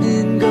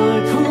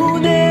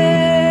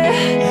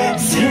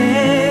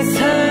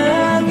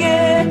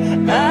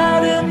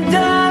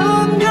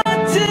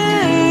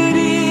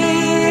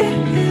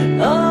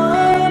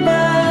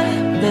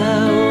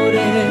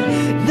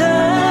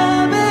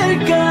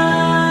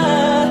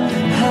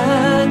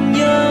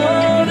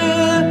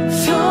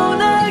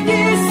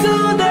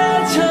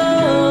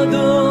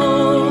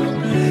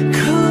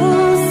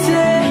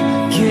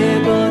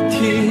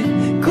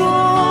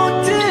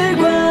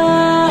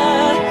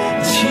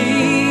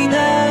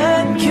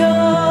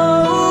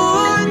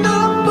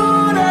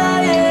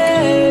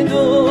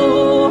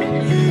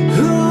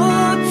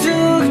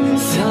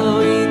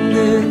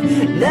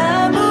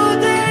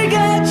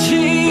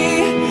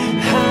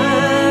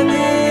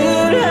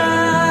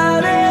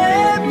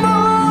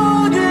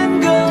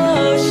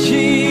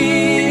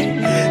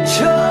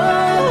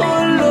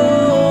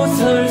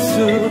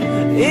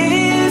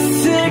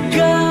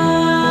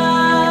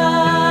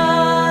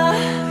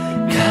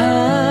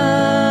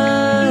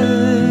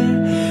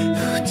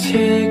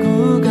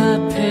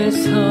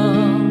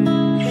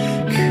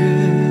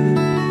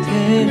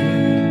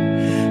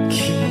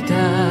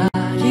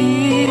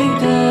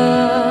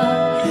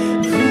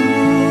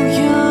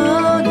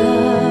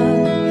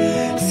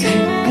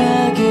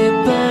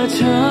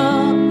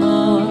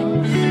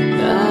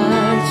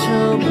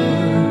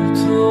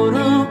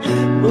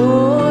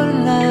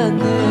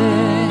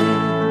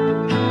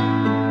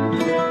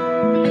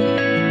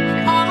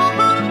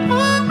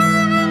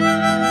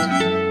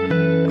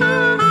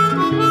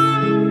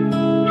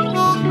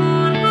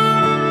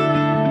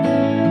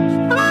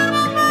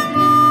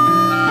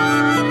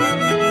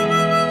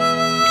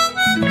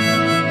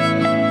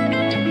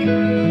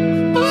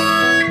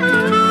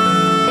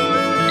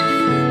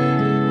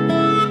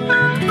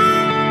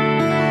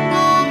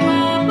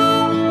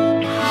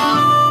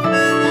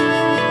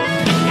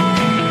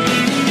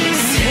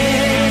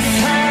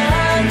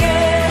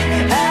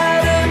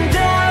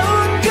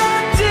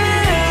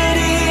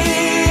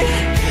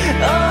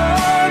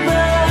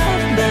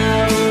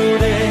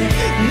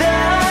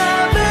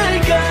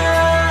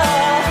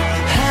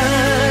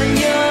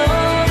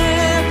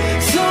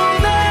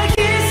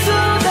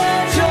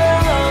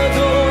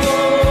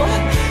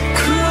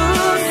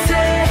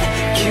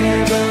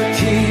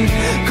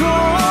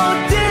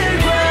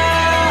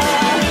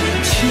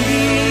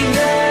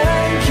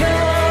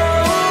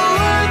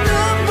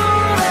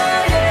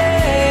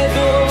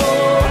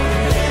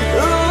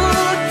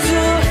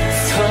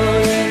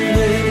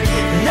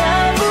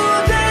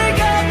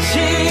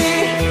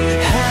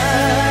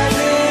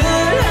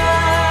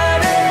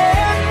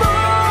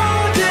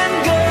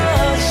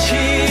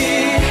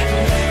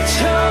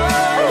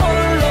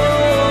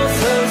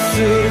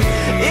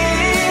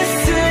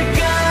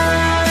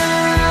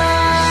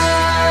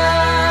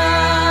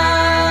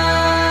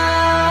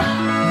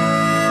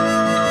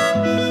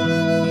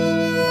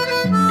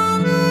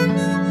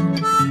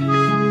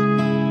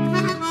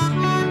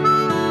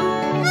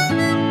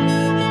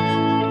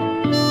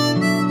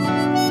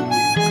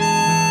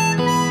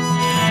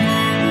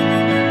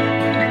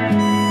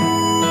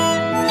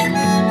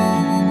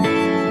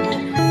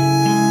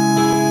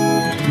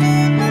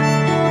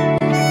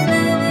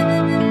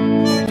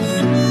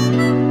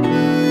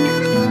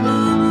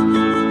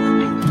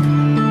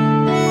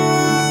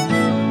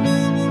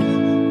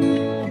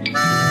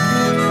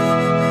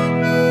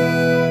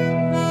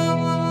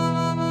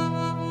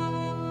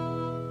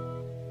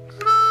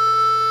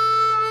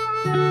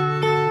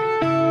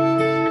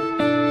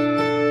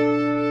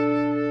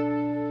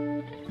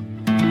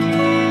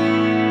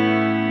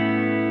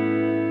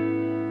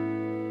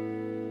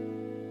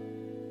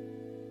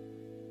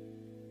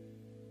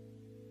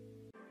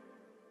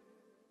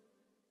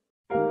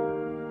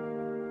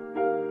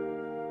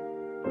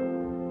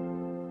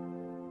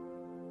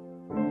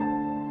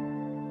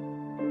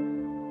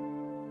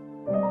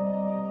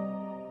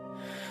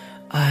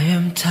I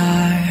am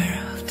tired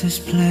of this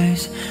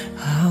place,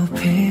 how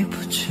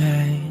people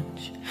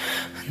change.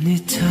 I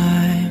need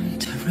time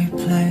to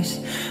replace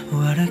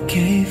what I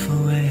gave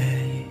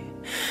away.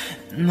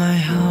 And my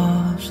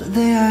hopes,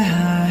 they are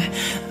high,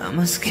 I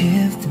must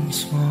keep them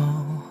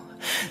small.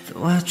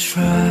 Though I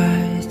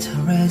try to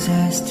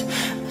resist,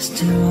 I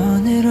still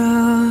want it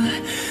all.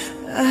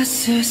 I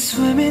see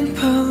swimming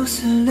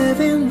pools and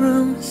living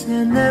rooms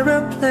and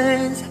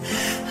aeroplanes.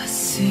 I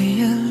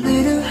see a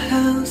little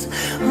house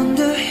on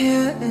the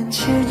hill and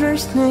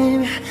children's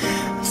name.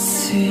 I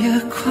see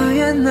a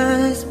quiet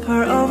night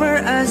pour over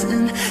us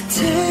and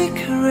take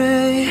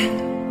away.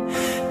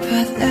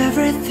 But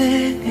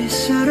everything is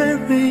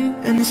shattering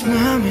and it's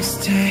my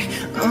mistake.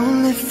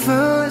 Only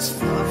fools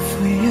fall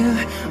for you.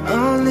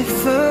 Only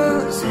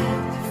fools.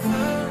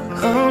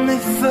 Only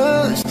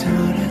fools do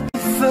that.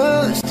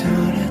 Fools do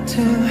that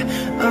too.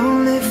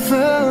 Only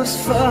fools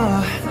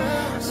fall.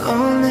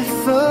 Only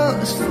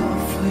fools fall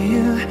for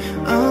you.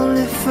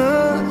 Only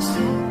fools.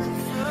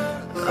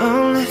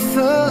 Only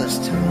fools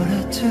do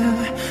that too.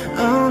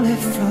 Only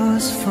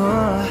fools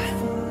fall.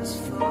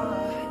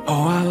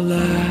 Oh, our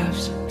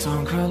lives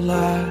don't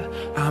collide,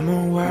 I'm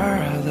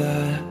aware of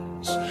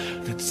this.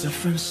 The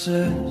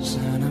differences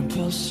and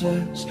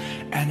impulses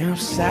and your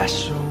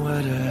obsession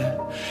with it.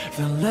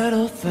 The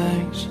little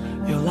things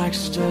you like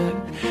stick,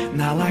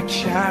 not like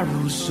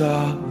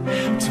carousel.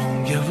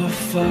 Don't give a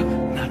fuck,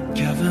 not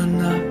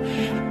giving up,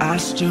 I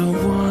still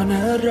want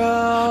it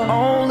all.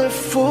 Only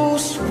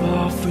fools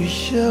fall for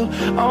you.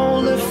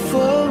 Only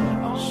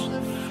fools.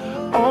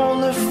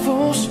 Only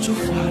fools do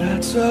what I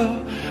do.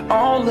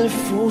 Only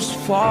fools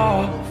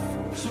fall.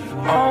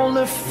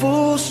 Only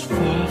fools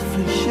fall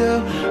for you.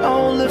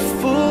 Only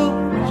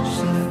fools.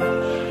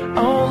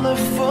 Only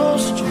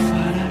fools do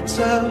what I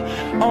do.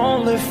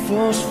 Only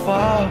fools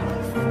fall.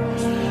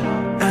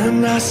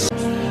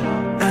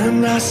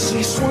 And I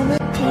see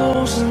swimming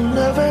pools and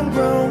living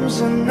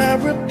rooms and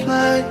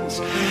aeroplanes.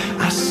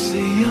 I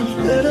see a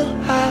little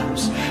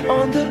house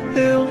on the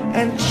hill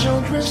and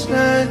children's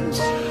names.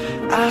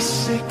 I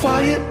see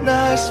quiet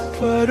nights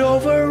put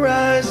over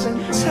eyes and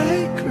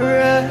take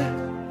rest.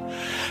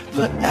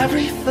 But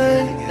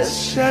everything is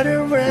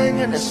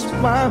shattering and it's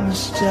my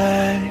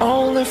mistake.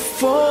 Only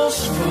fools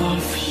fall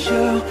for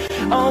you.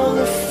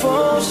 Only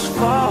fools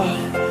fall.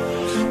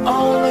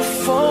 Only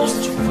fools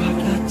do what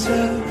I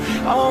do.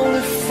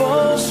 Only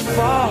fools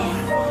fall.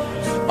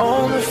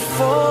 Only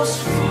fools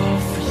fall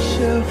for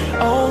you.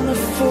 Only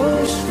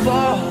fools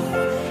fall.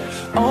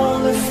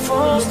 Only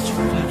fools do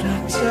what I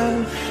do.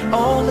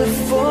 Only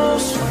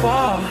fools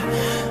fall.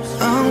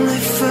 Only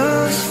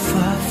fools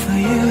fall for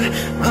you.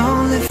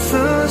 Only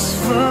fools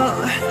fall.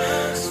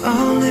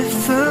 Only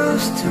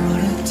fools do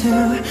what I do.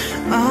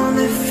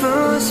 Only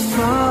fools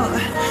fall.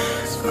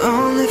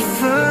 Only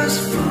fools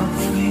fall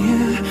for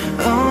you.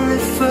 Only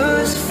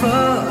fools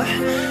fall.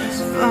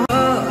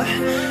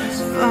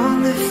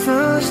 Only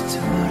fools do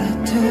what I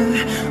do.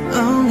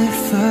 Only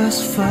fools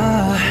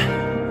fall.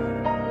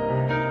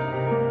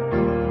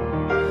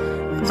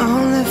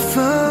 Only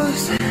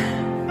fools.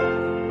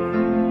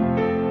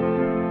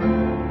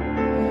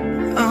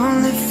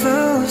 Only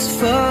fools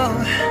fall.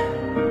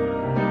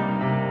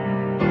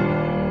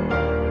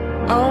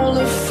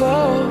 Only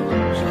fools.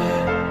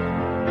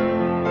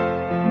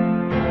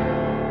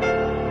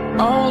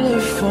 Only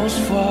fools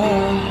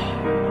fall.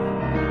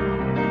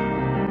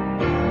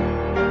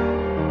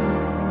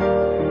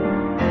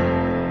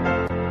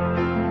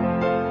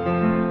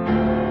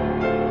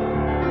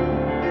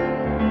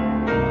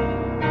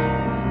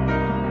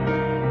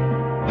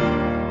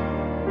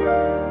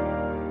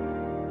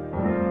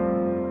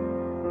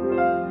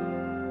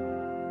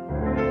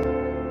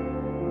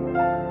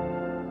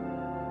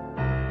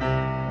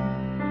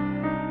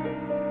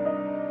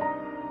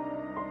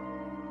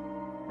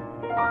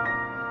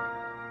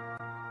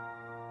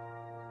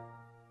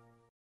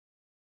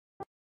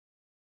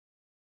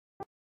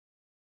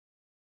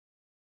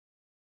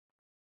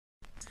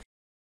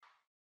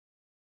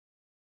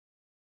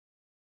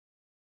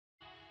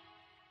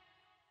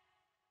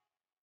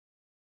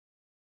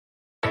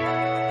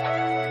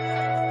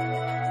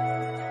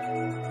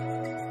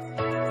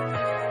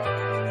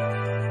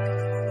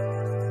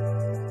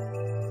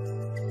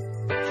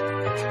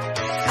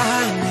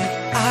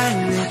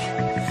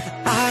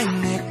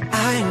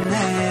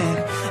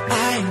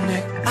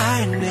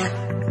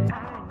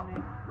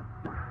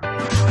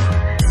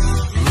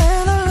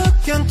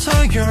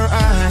 Your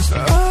eyes,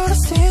 all the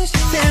things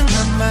you think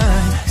my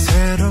mind.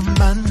 새로운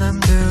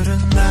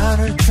만남들은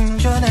나를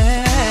충전해.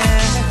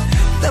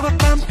 Never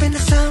bump into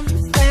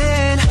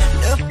something,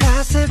 new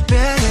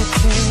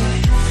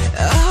possibility.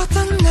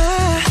 어떤 날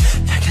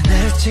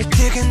발견할지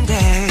그건데.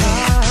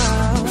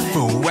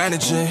 Full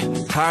energy,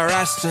 higher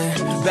estimate.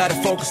 Better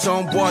focus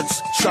on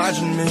what's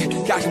charging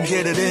me. 가끔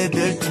길을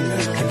잃을 때면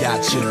I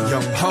got you.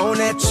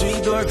 영혼의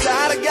쥐돌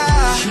따라가.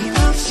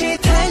 힘없이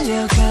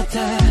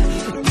달려가다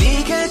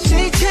네가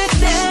지칠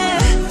때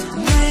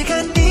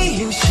내가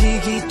네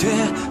음식이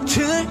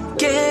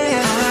돼줄게.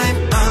 I'm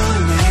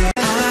on it,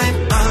 I'm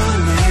on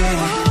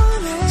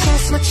it.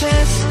 Chase my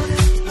chance.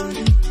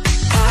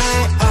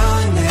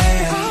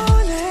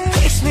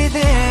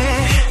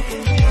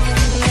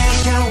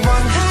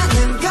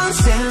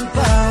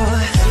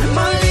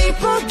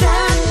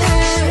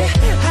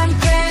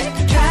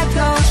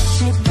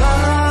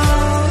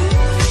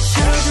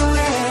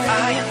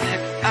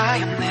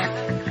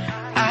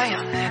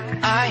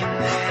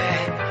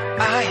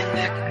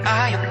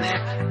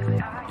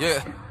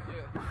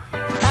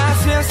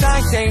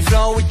 me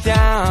slow it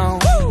down.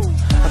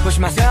 I push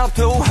myself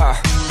too hard.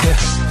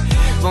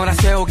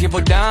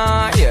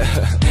 몰아세우기보다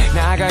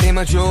나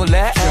가리면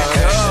줄래.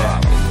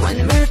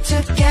 When we're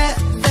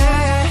together,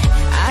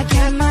 I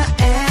get my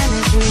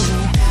energy.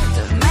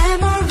 The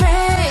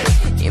memory,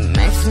 it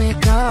makes me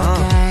go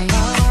gay.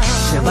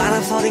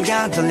 제발한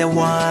소리가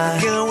들려와.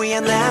 그 위에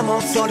내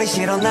목소리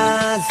실어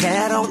난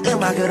새로운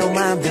음악으로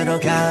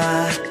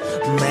만들어가.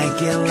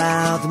 Make it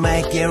loud,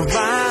 make it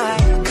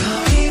right.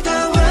 거의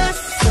다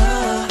왔어.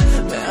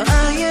 Where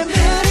I am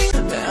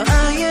heading, where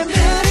I am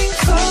heading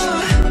for.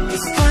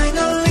 It's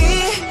finally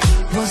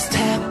one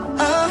step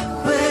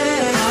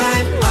away.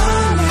 I'm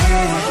on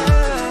it.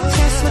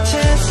 Chance my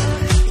chance.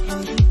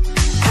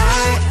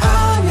 I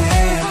own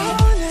it.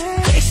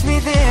 Takes me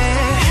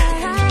there.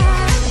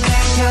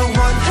 내가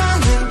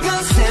원하는 건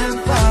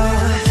simple.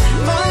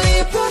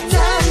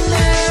 멀리보다는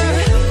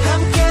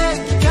함께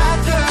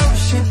가고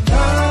싶어.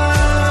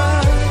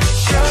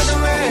 Show the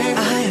way. I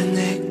am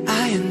Nick, I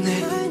am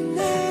Nick,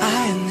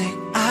 I am Nick,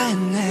 I am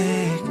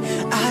Nick,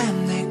 I am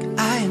Nick,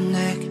 I am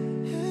Nick.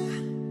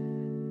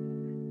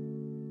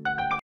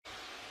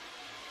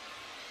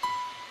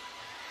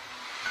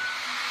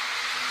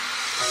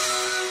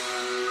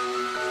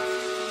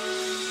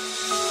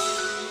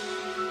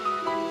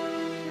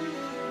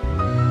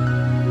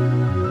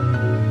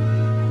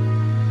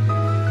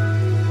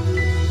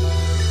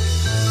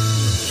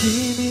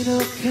君の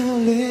香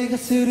りが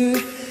する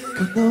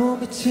この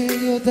道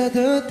をた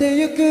どって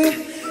ゆく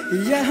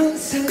イヤホン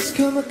差し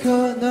込むこ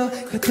の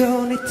こ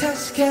とに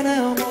確か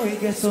な思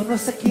いがその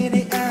先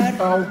にある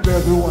Oh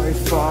baby why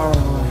far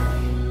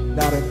away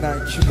나를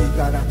날君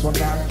が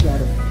나타난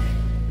대로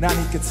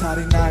나니까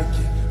달이 날게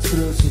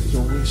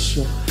스르스르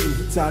위쇼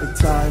이 달이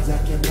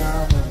달게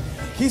남은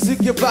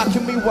기스게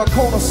박힌 미와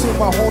코너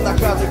숨어 혼나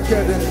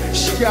가득해든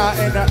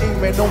시야에 나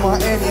임해 너마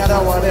애니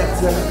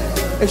알아와냈대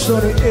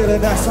애쇼는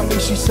일어나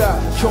삼미시사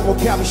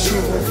경험감이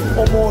쉬운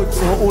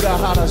어머니도 오라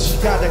하는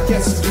시간에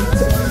계속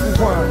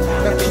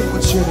난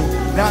기분치니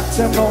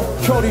나한테 뭐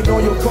결이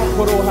너요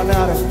거꾸로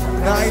하나는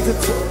나의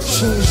듯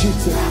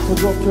신시트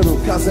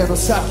도도표로 가세로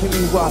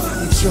사키니와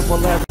이쯤을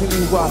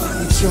내비니와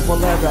이쯤을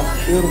내가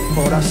이런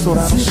거라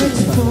쏘라는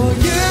시트 for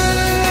you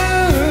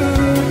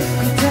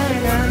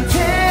그날한테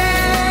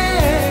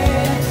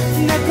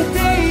나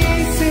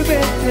그때의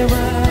수배때와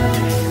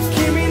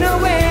君の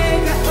笑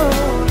顔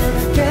の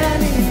中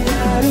にあ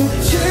る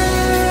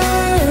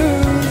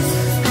Choose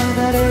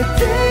離れ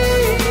て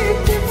い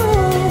っても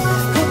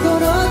心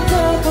と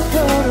心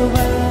は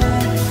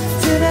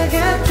つなが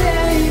って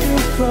いる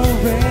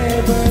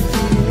Forever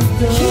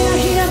ひら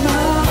ひらの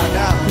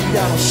花びら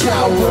のシャ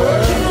ワ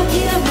ーひらひ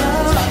らの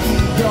太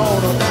陽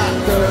の中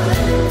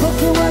僕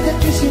は抱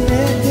きしめ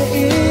てい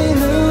る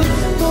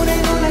胸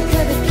の中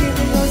で君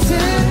をずっ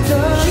と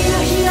ひら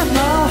ひらの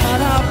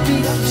花火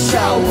がシャ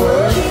ワ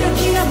ーキラ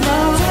キラの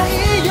太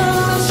陽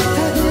の下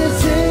で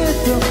ず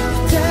っと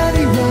二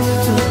人は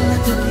どんな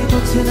時も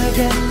つながっ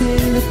て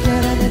いるか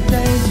らね大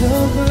丈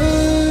夫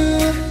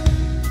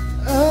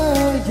Oh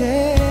yeah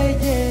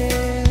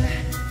yeah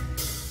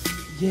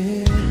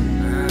yeah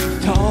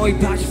遠い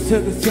場所す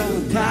ぐその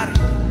誰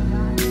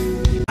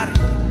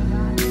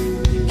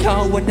今日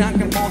はなん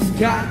かもうす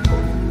が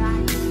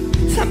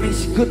寂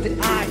しくて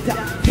会いたい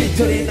一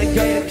人の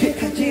余裕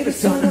感じる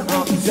その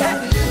大きさ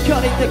距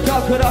離と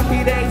心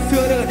比例す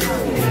る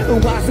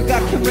噂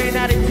が君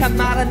なりた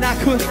まらな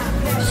く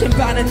心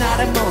配なな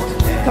れも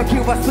時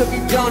は過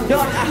ぎどんど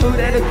ん溢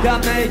れるた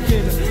め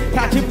息の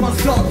価値も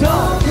そうと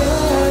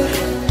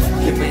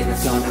君の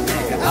その目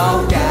が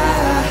オーガ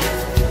ー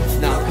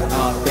なんか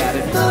オーガー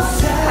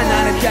離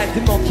れたいて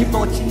も気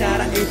持ちな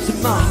らいつ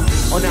も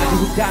同じ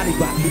二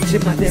人はいつ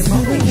までも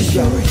一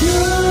緒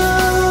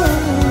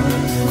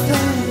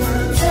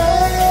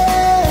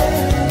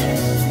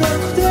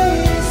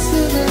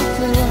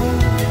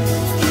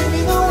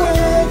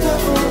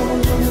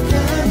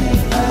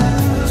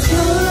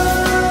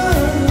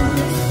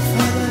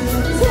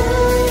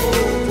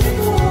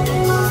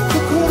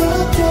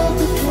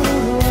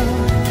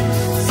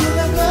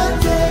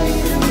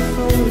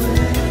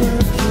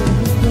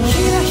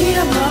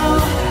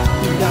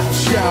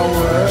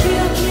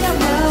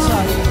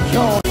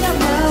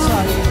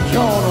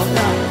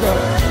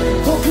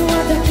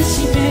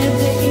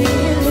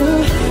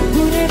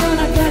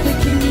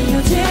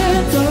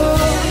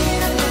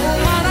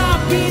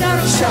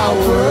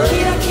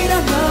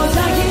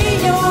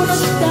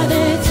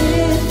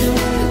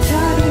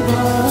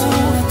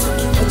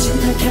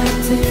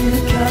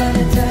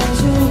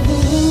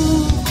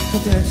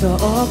遠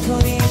く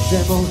にい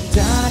ても二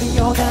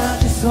人同じ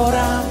空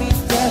見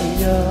て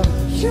るよ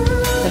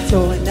たと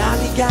え何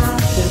があ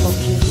っても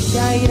君が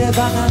いれば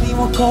何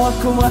も怖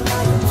くはな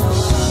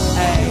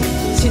い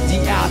信じ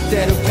合っ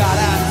てるから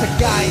世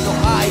界の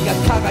愛が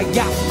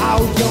輝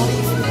うよう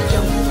に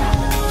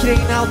綺麗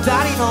な二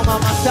人のま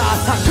まさ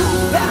咲く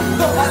ラン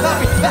ド花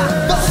火ラ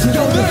ンド強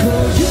く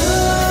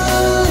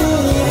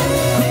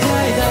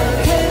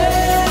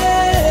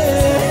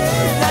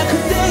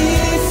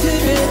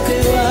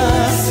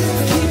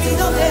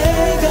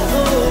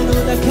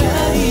中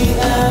に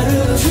ある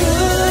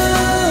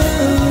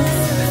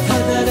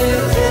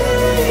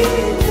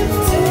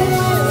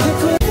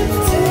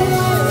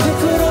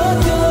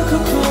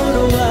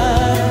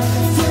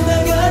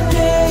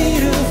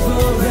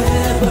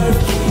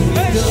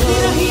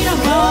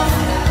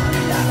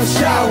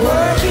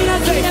샤워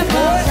기라기라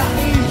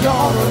세상이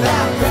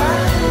열어나가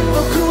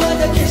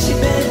오쿠와다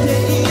게시밴드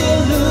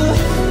일루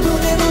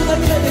눈에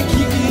눈앞에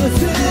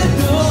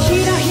기기어스도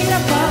히라히라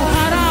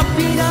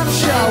바라비라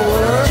샤워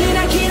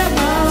기라기라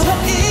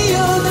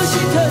이유도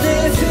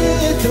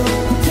시터데스도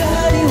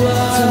다리와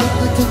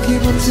저부터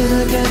기분처럼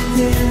같은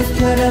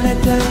가라나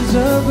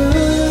단조부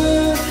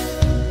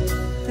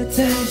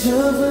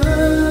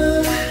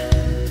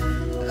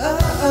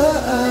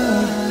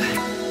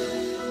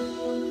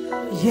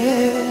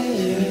yeah.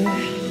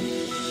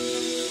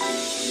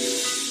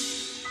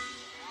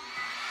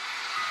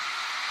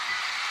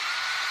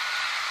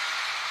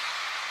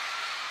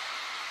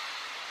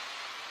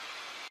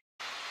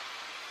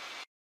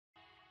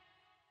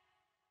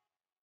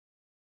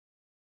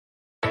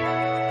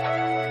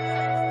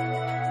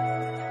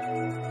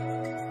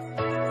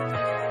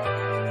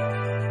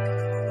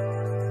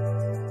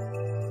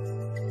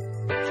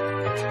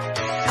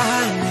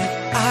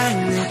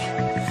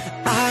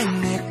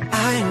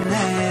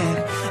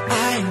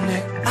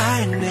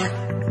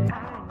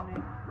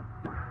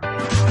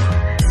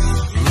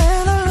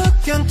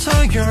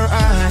 Your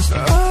eyes,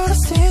 all the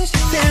things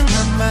you think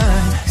my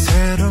mind.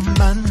 새로운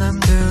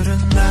만남들은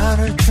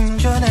나를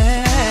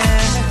충전해.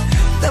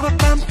 Double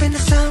bump into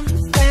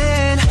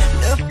something,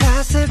 new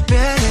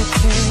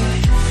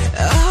possibility.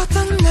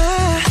 어떤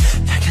날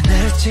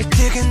발견할지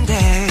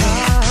뜨근데.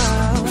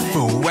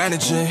 Full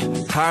energy,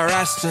 higher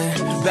estimate.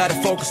 Better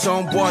focus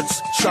on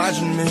what's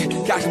charging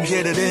me. 가끔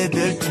길을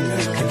잃을 때면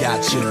I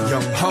got you.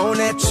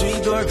 영혼의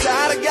쥐돌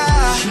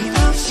따라가.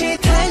 힘없이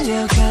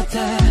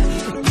달려가다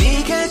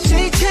네가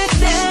지칠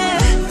때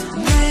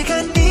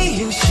내가 네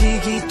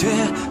휴식이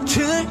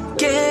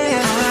돼줄게.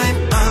 I'm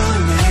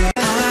on it,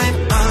 I'm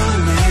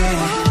on it.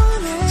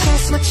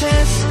 Chase my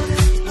chance.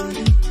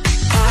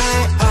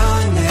 I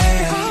own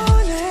it.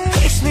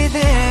 Takes me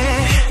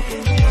there.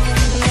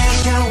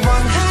 내가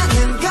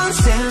원하는 건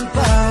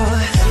simple.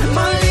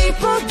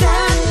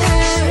 멀리보다는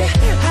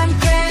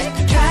함께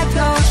가고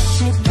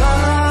싶어.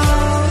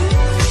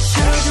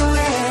 Show the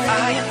way.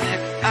 I am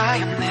Nick, I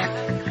am Nick.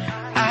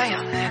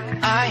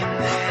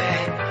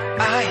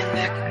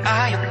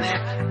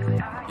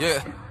 Yeah.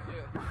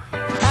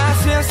 I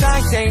feel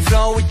like saying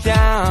slow it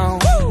down.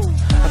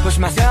 I push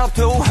myself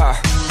too hard.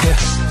 Yeah.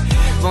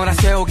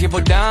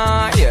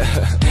 몰아세우기보다 yeah.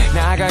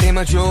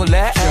 나가림을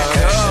줄래.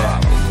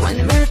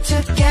 When we're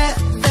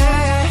together,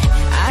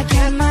 I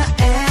get my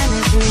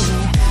energy.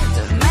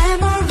 The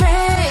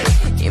memory,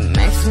 it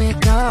makes me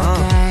go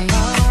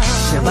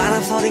gay.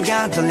 바람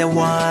소리가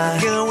들려와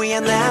그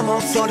위에 내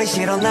목소리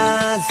실어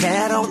난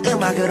새로운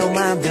음악으로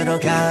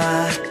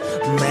만들어가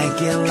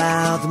Make it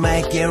loud,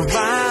 make it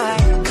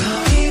right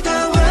거의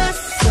다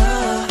왔어.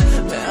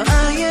 Where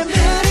I am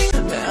heading,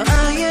 where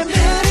I am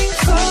heading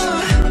for.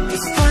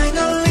 It's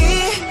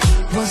finally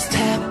one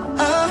step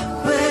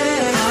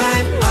away.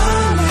 I'm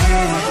on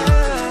it.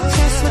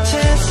 Chase my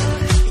chance.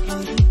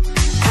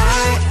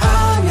 I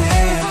own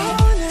it.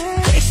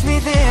 Takes me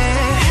there.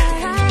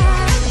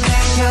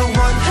 내가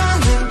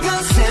원하는 건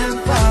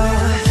simple.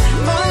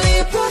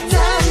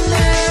 멀리보다는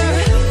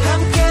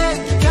함께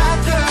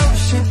가고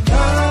싶어.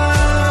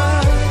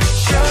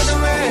 Show the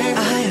way.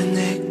 I am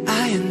Nick, I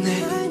am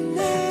Nick.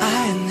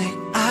 I am Nick,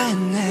 I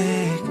am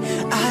Nick.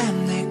 I am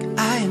Nick,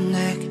 I am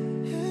Nick.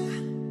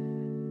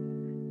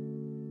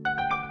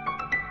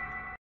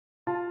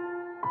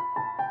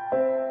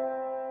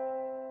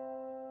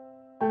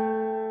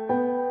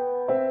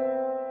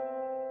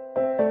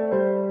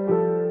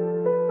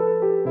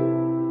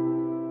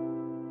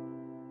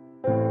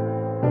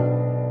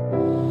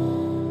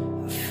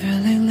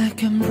 Feeling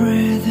like I'm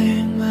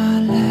breathing my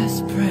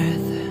last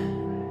breath.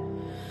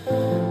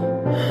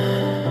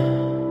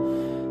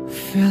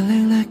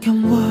 Feeling like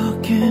I'm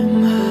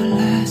walking my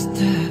last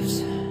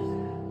steps.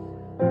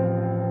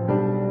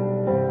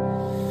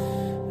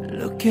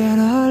 Look at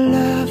all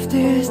of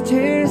these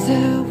tears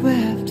I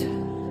wept.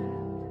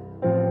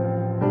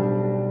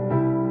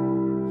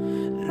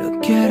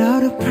 Look at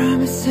all the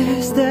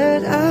promises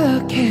that I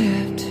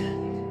kept.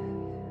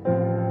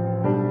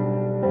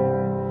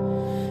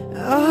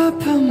 I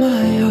put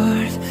my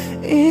heart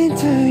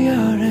into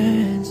your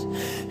hands.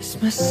 It's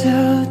my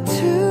soul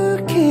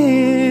to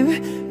keep.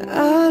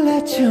 I'll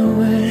let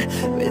you in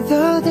with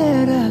all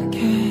that I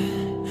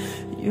can.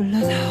 You're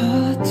not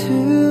hard to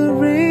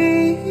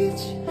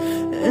reach,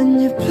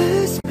 and you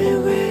bless me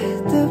with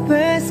the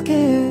best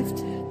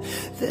gift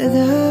that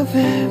I've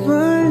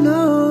ever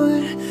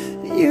known.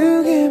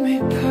 You give me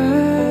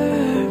purpose.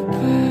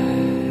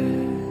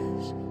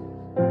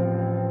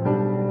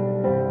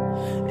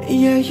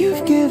 Yeah,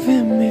 you've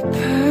given me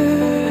purpose.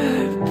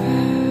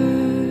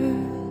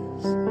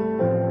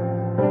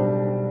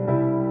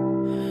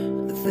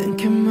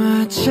 Thinking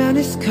my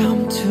journey's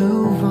come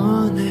to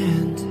one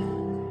end.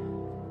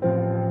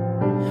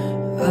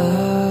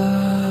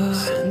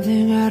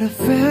 Sending out a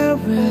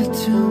farewell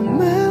to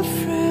my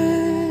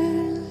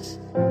friends.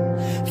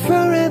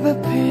 Forever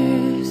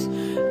peace.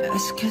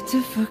 Ask her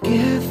to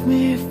forgive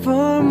me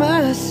for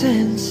my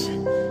sins.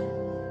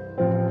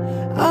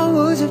 I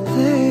was a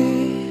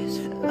place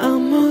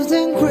I'm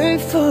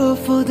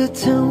the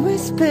time we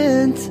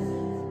spent.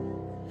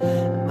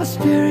 My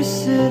spirit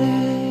said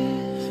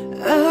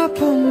it. I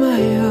put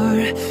my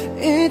heart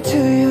into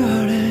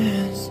your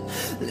hands.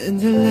 Learn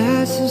the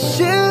lessons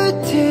you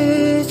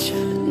teach.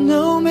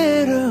 No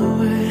matter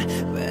where,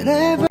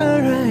 wherever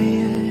I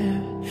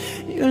am,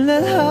 you're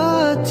not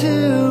hard to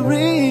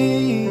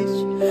reach.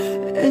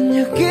 And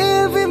you're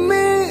giving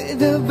me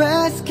the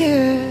best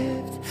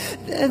gift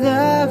that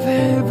I've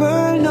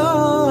ever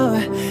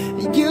known.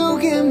 You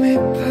give me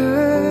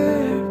purpose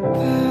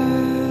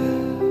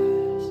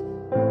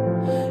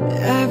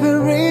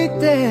every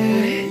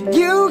day.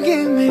 You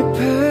give me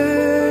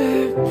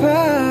purpose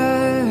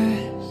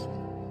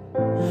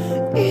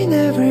in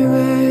every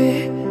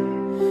way.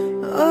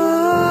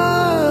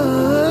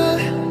 Oh,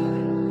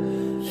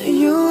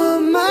 you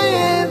are my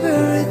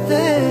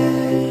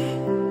everything.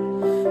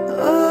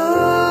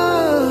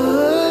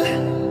 Oh,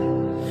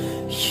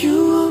 you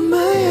are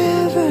my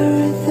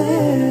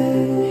everything.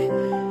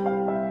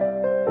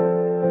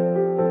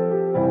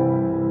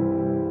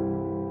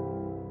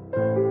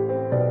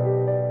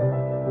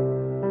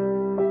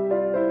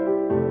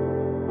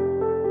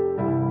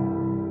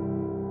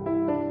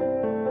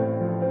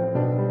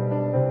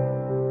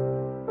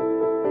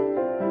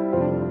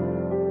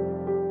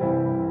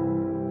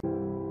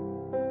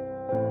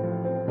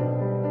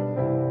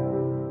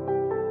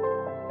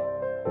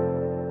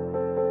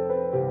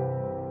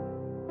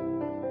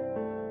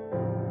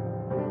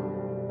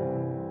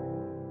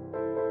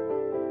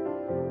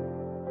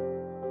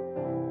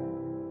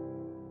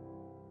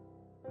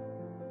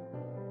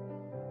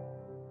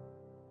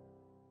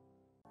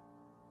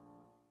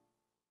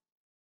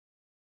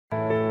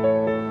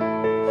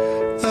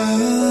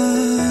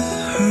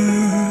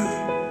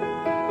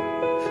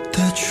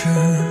 That you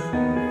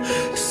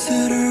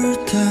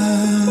settled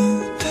down,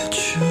 that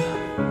you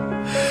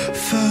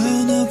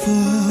found a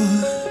boy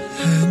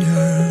and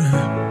you're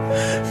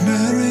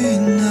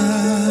married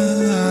now.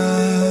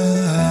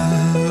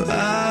 I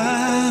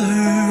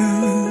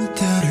heard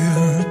that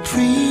your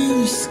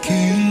dreams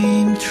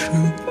came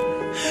true.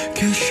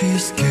 Guess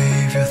she's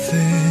gave you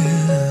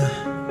things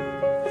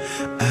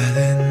I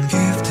didn't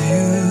give to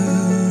you.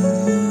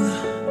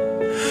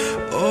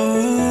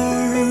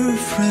 Or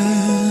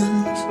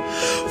friends,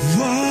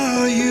 why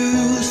are you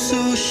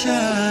so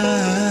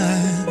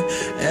shy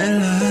and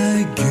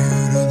like you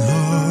don't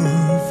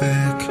hold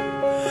back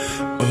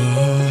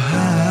or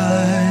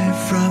hide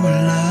from a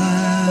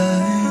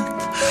light?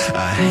 I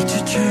hate to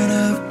turn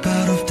up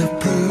out of the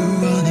blue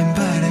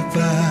uninvited,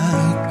 but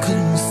I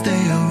couldn't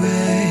stay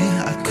away.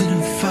 I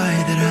couldn't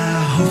fight it. I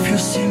hope you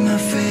see my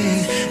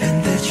face and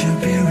that you'll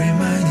be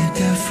reminded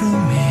that from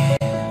me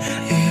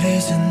it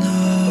isn't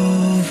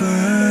over.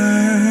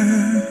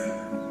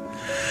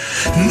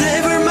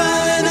 Never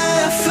mind,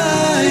 I'll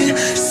find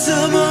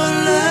someone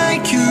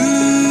like you.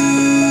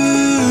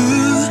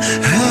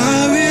 I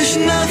wish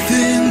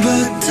nothing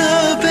but the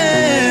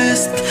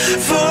best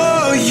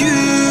for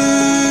you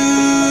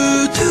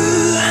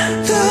too.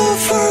 Don't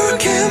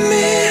forget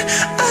me,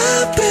 I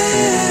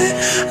bet.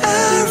 I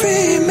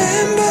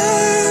remember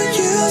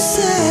you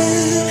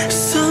say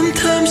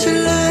sometimes it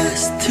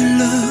lasts to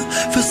love,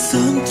 but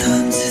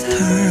sometimes it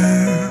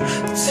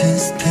hurts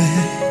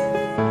instead.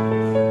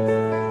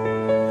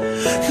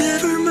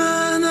 Never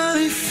mind,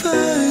 I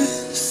find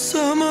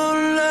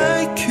someone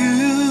like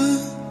you.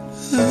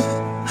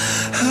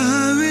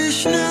 I wish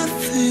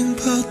nothing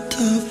but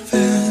the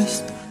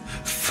best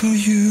for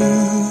you.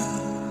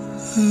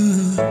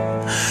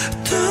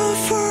 Don't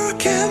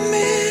forget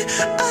me,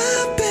 I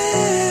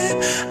bet.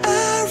 I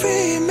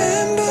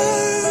remember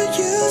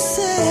you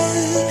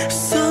say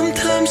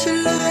sometimes it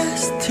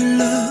lasts to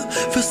love,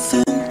 but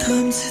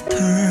sometimes it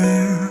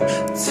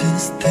hurts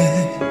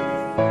instead.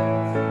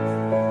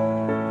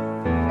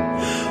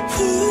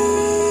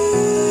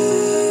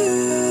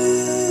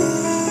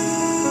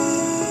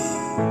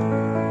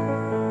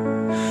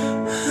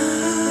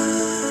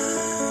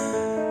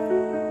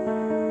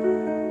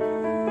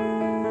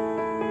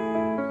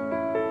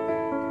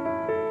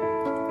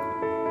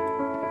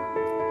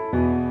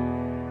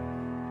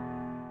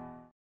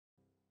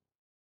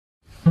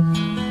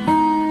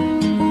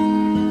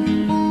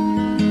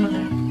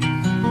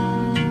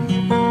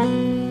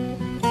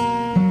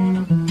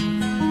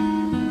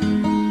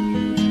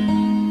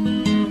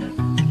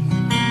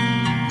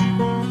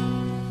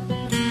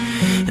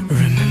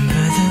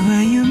 Remember the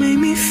way you made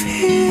me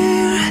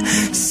feel,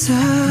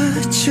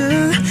 such a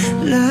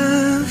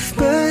love,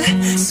 but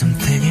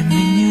something in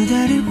me knew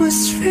that it was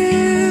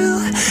real.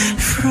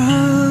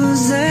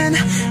 Frozen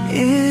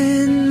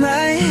in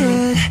my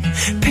head,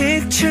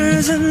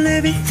 pictures I'm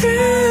living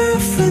through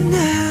for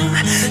now.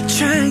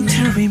 Trying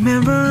to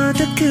remember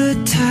the good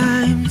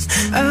times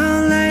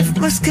our life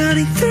was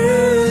getting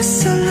through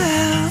so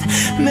loud.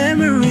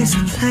 Memories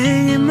are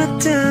playing in my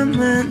dumb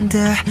and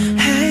I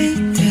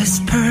hate this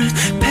part.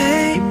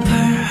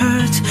 Paper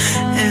hurts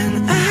and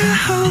I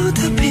hold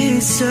a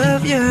piece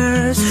of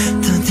yours.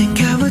 Don't think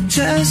I would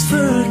just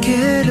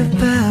forget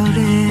about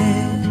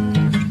it.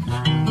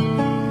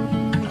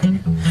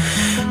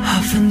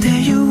 Often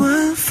that you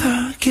won't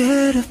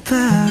forget forget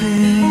about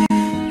it.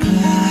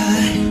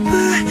 Bye,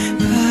 bye,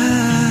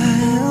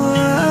 bye.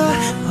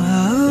 Oh,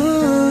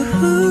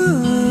 oh,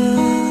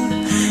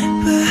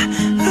 bye,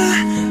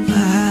 bye,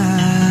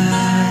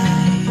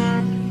 bye.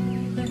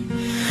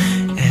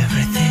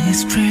 Everything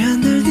is gray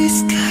under the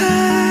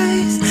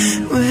skies.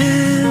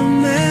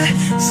 When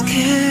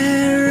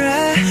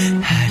mascara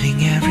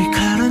hiding every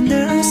color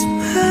under a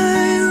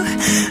smile.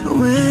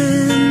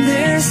 When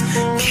there's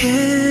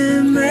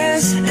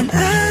cameras and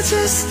I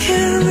just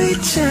can't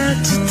reach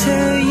out to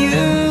tell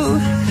you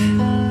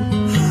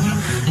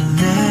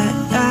that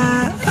I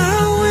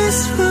always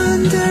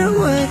wonder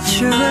what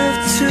you're up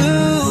to.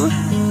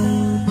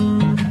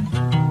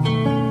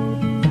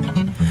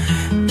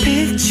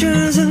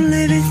 Pictures I'm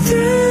living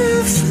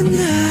through for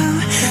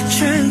now,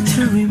 trying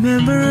to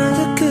remember all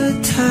the good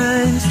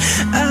times.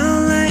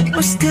 Our light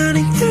was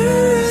cutting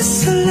through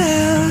so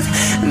loud.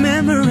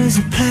 Memories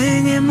are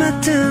playing in my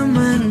dumb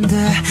and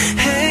I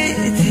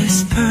hate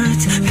this part.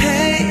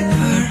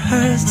 Paper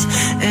hurts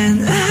and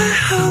I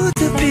hold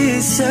a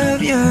piece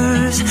of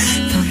yours.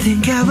 Don't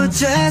think I would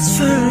just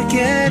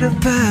forget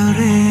about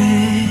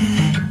it.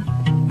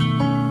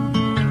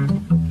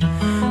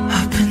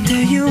 Hoping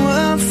that you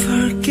won't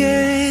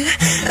forget.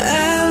 I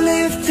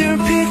live through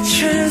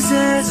pictures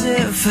as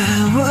if I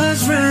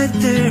was right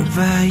there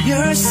by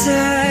your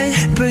side.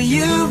 But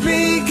you'd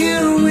be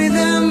good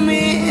without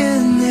me,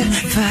 and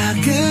if I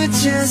could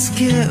just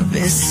give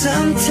it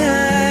some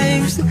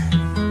time,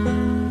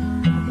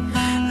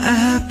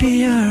 I'll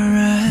be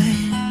alright.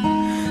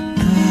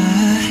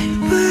 Bye,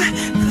 bye,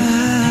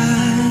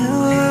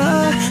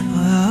 bye.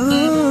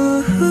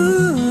 Oh, oh,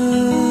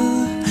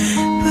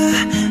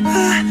 bye,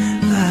 bye,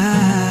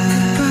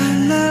 bye. Goodbye,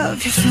 love.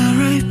 You feel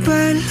right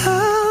by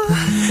love.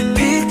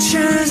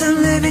 Pictures I'm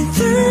living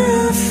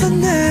through for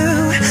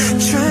now,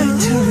 trying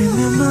to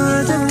remember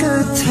the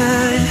good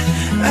time.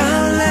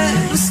 Our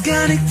light was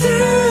cutting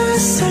through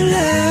so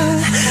loud.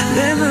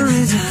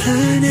 Memories are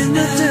playing in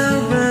the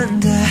dark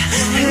and I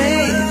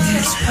hate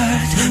this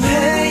part.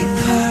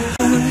 Paper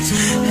hurts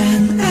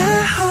and I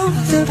hope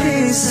the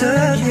piece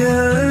of you.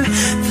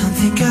 Don't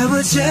think I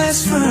would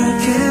just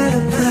forget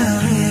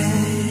about it.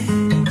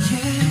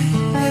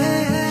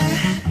 Yeah.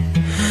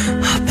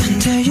 Hoping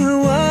that you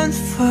won't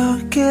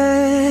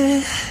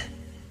forget.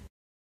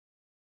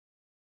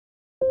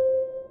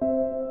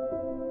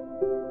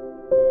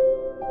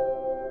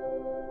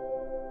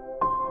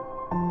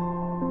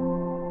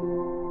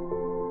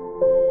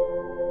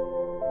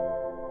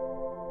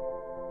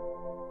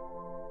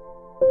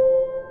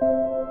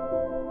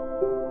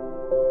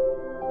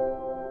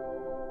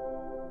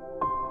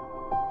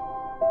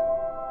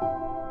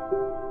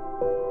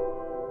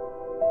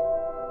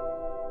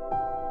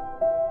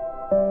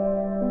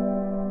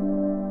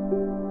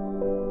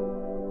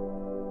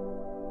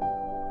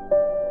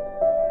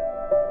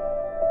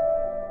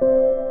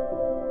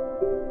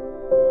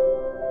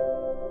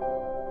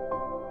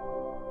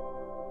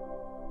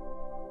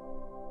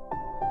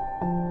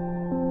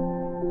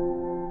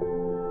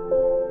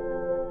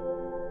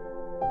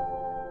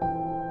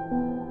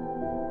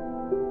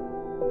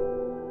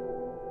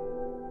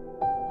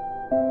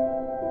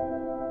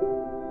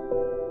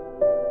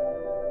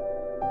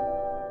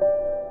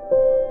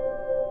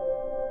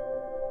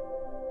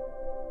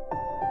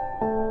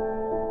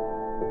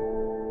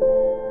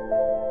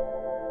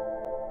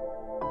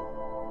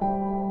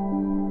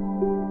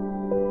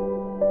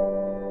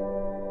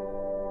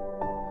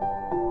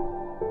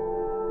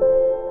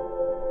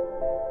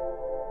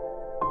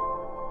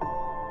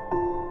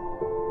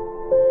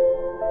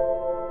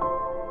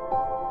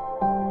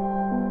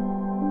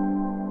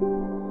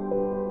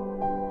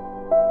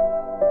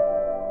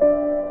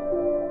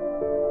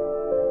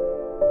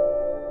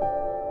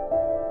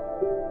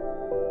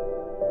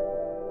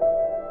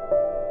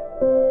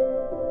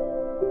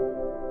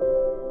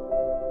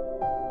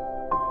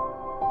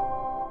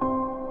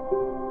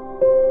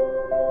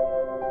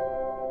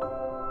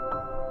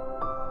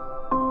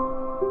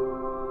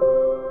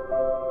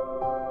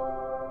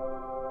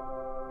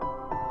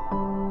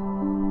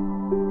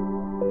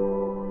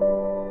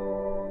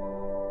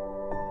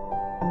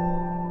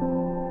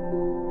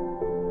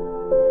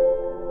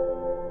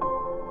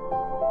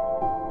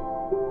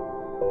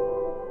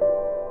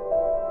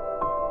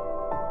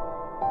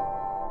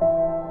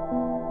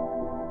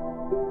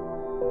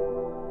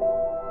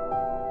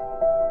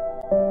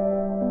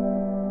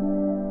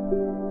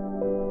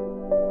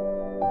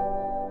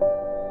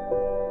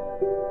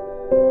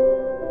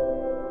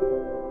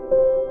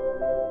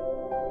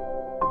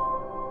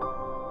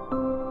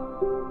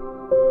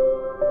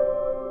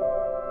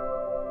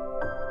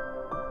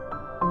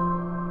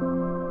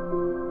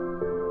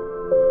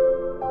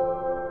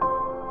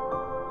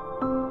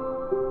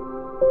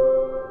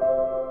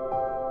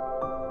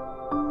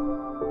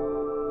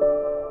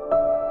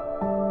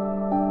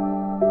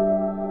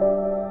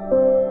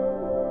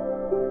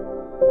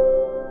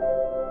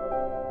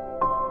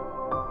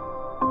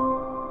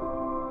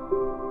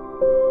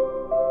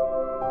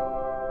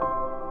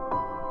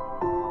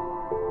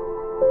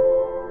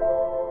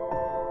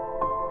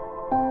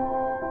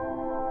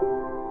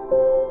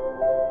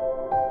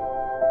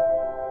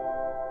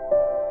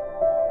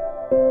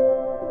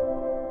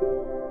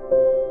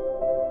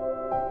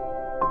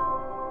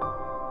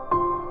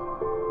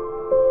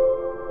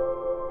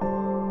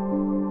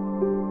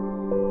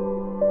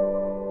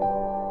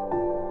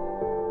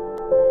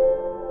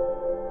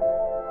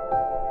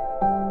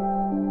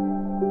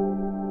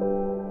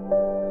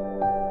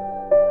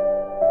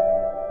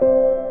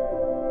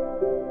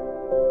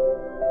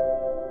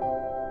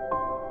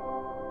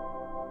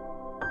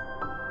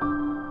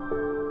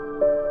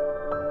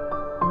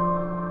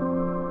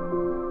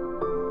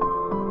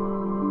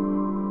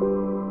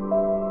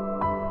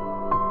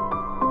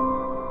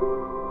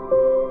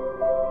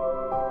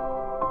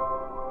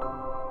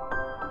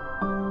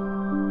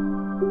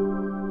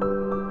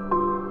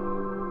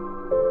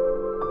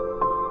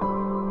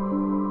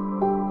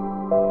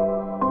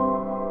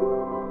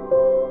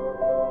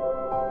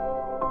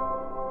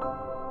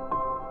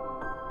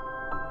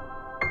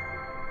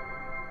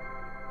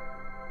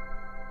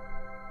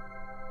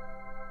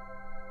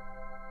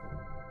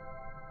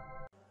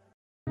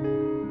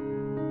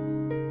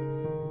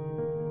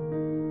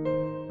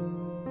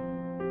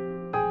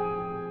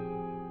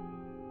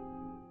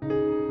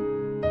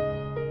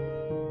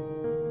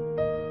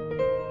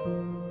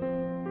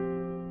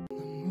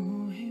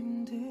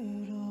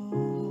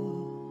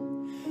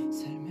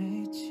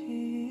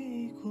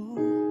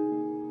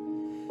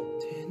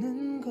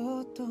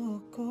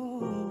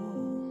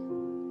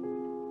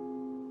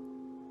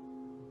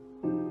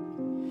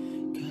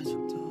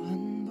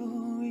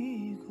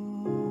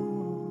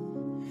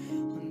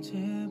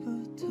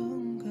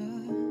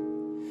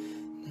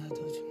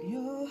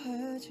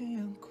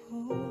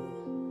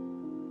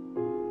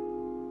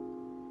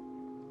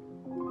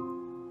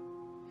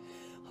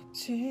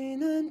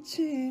 쉽진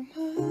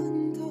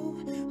않지만도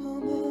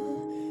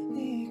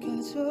어머니가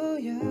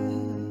줘야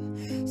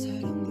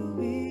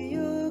사랑도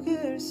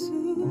이어갈 수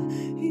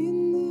있는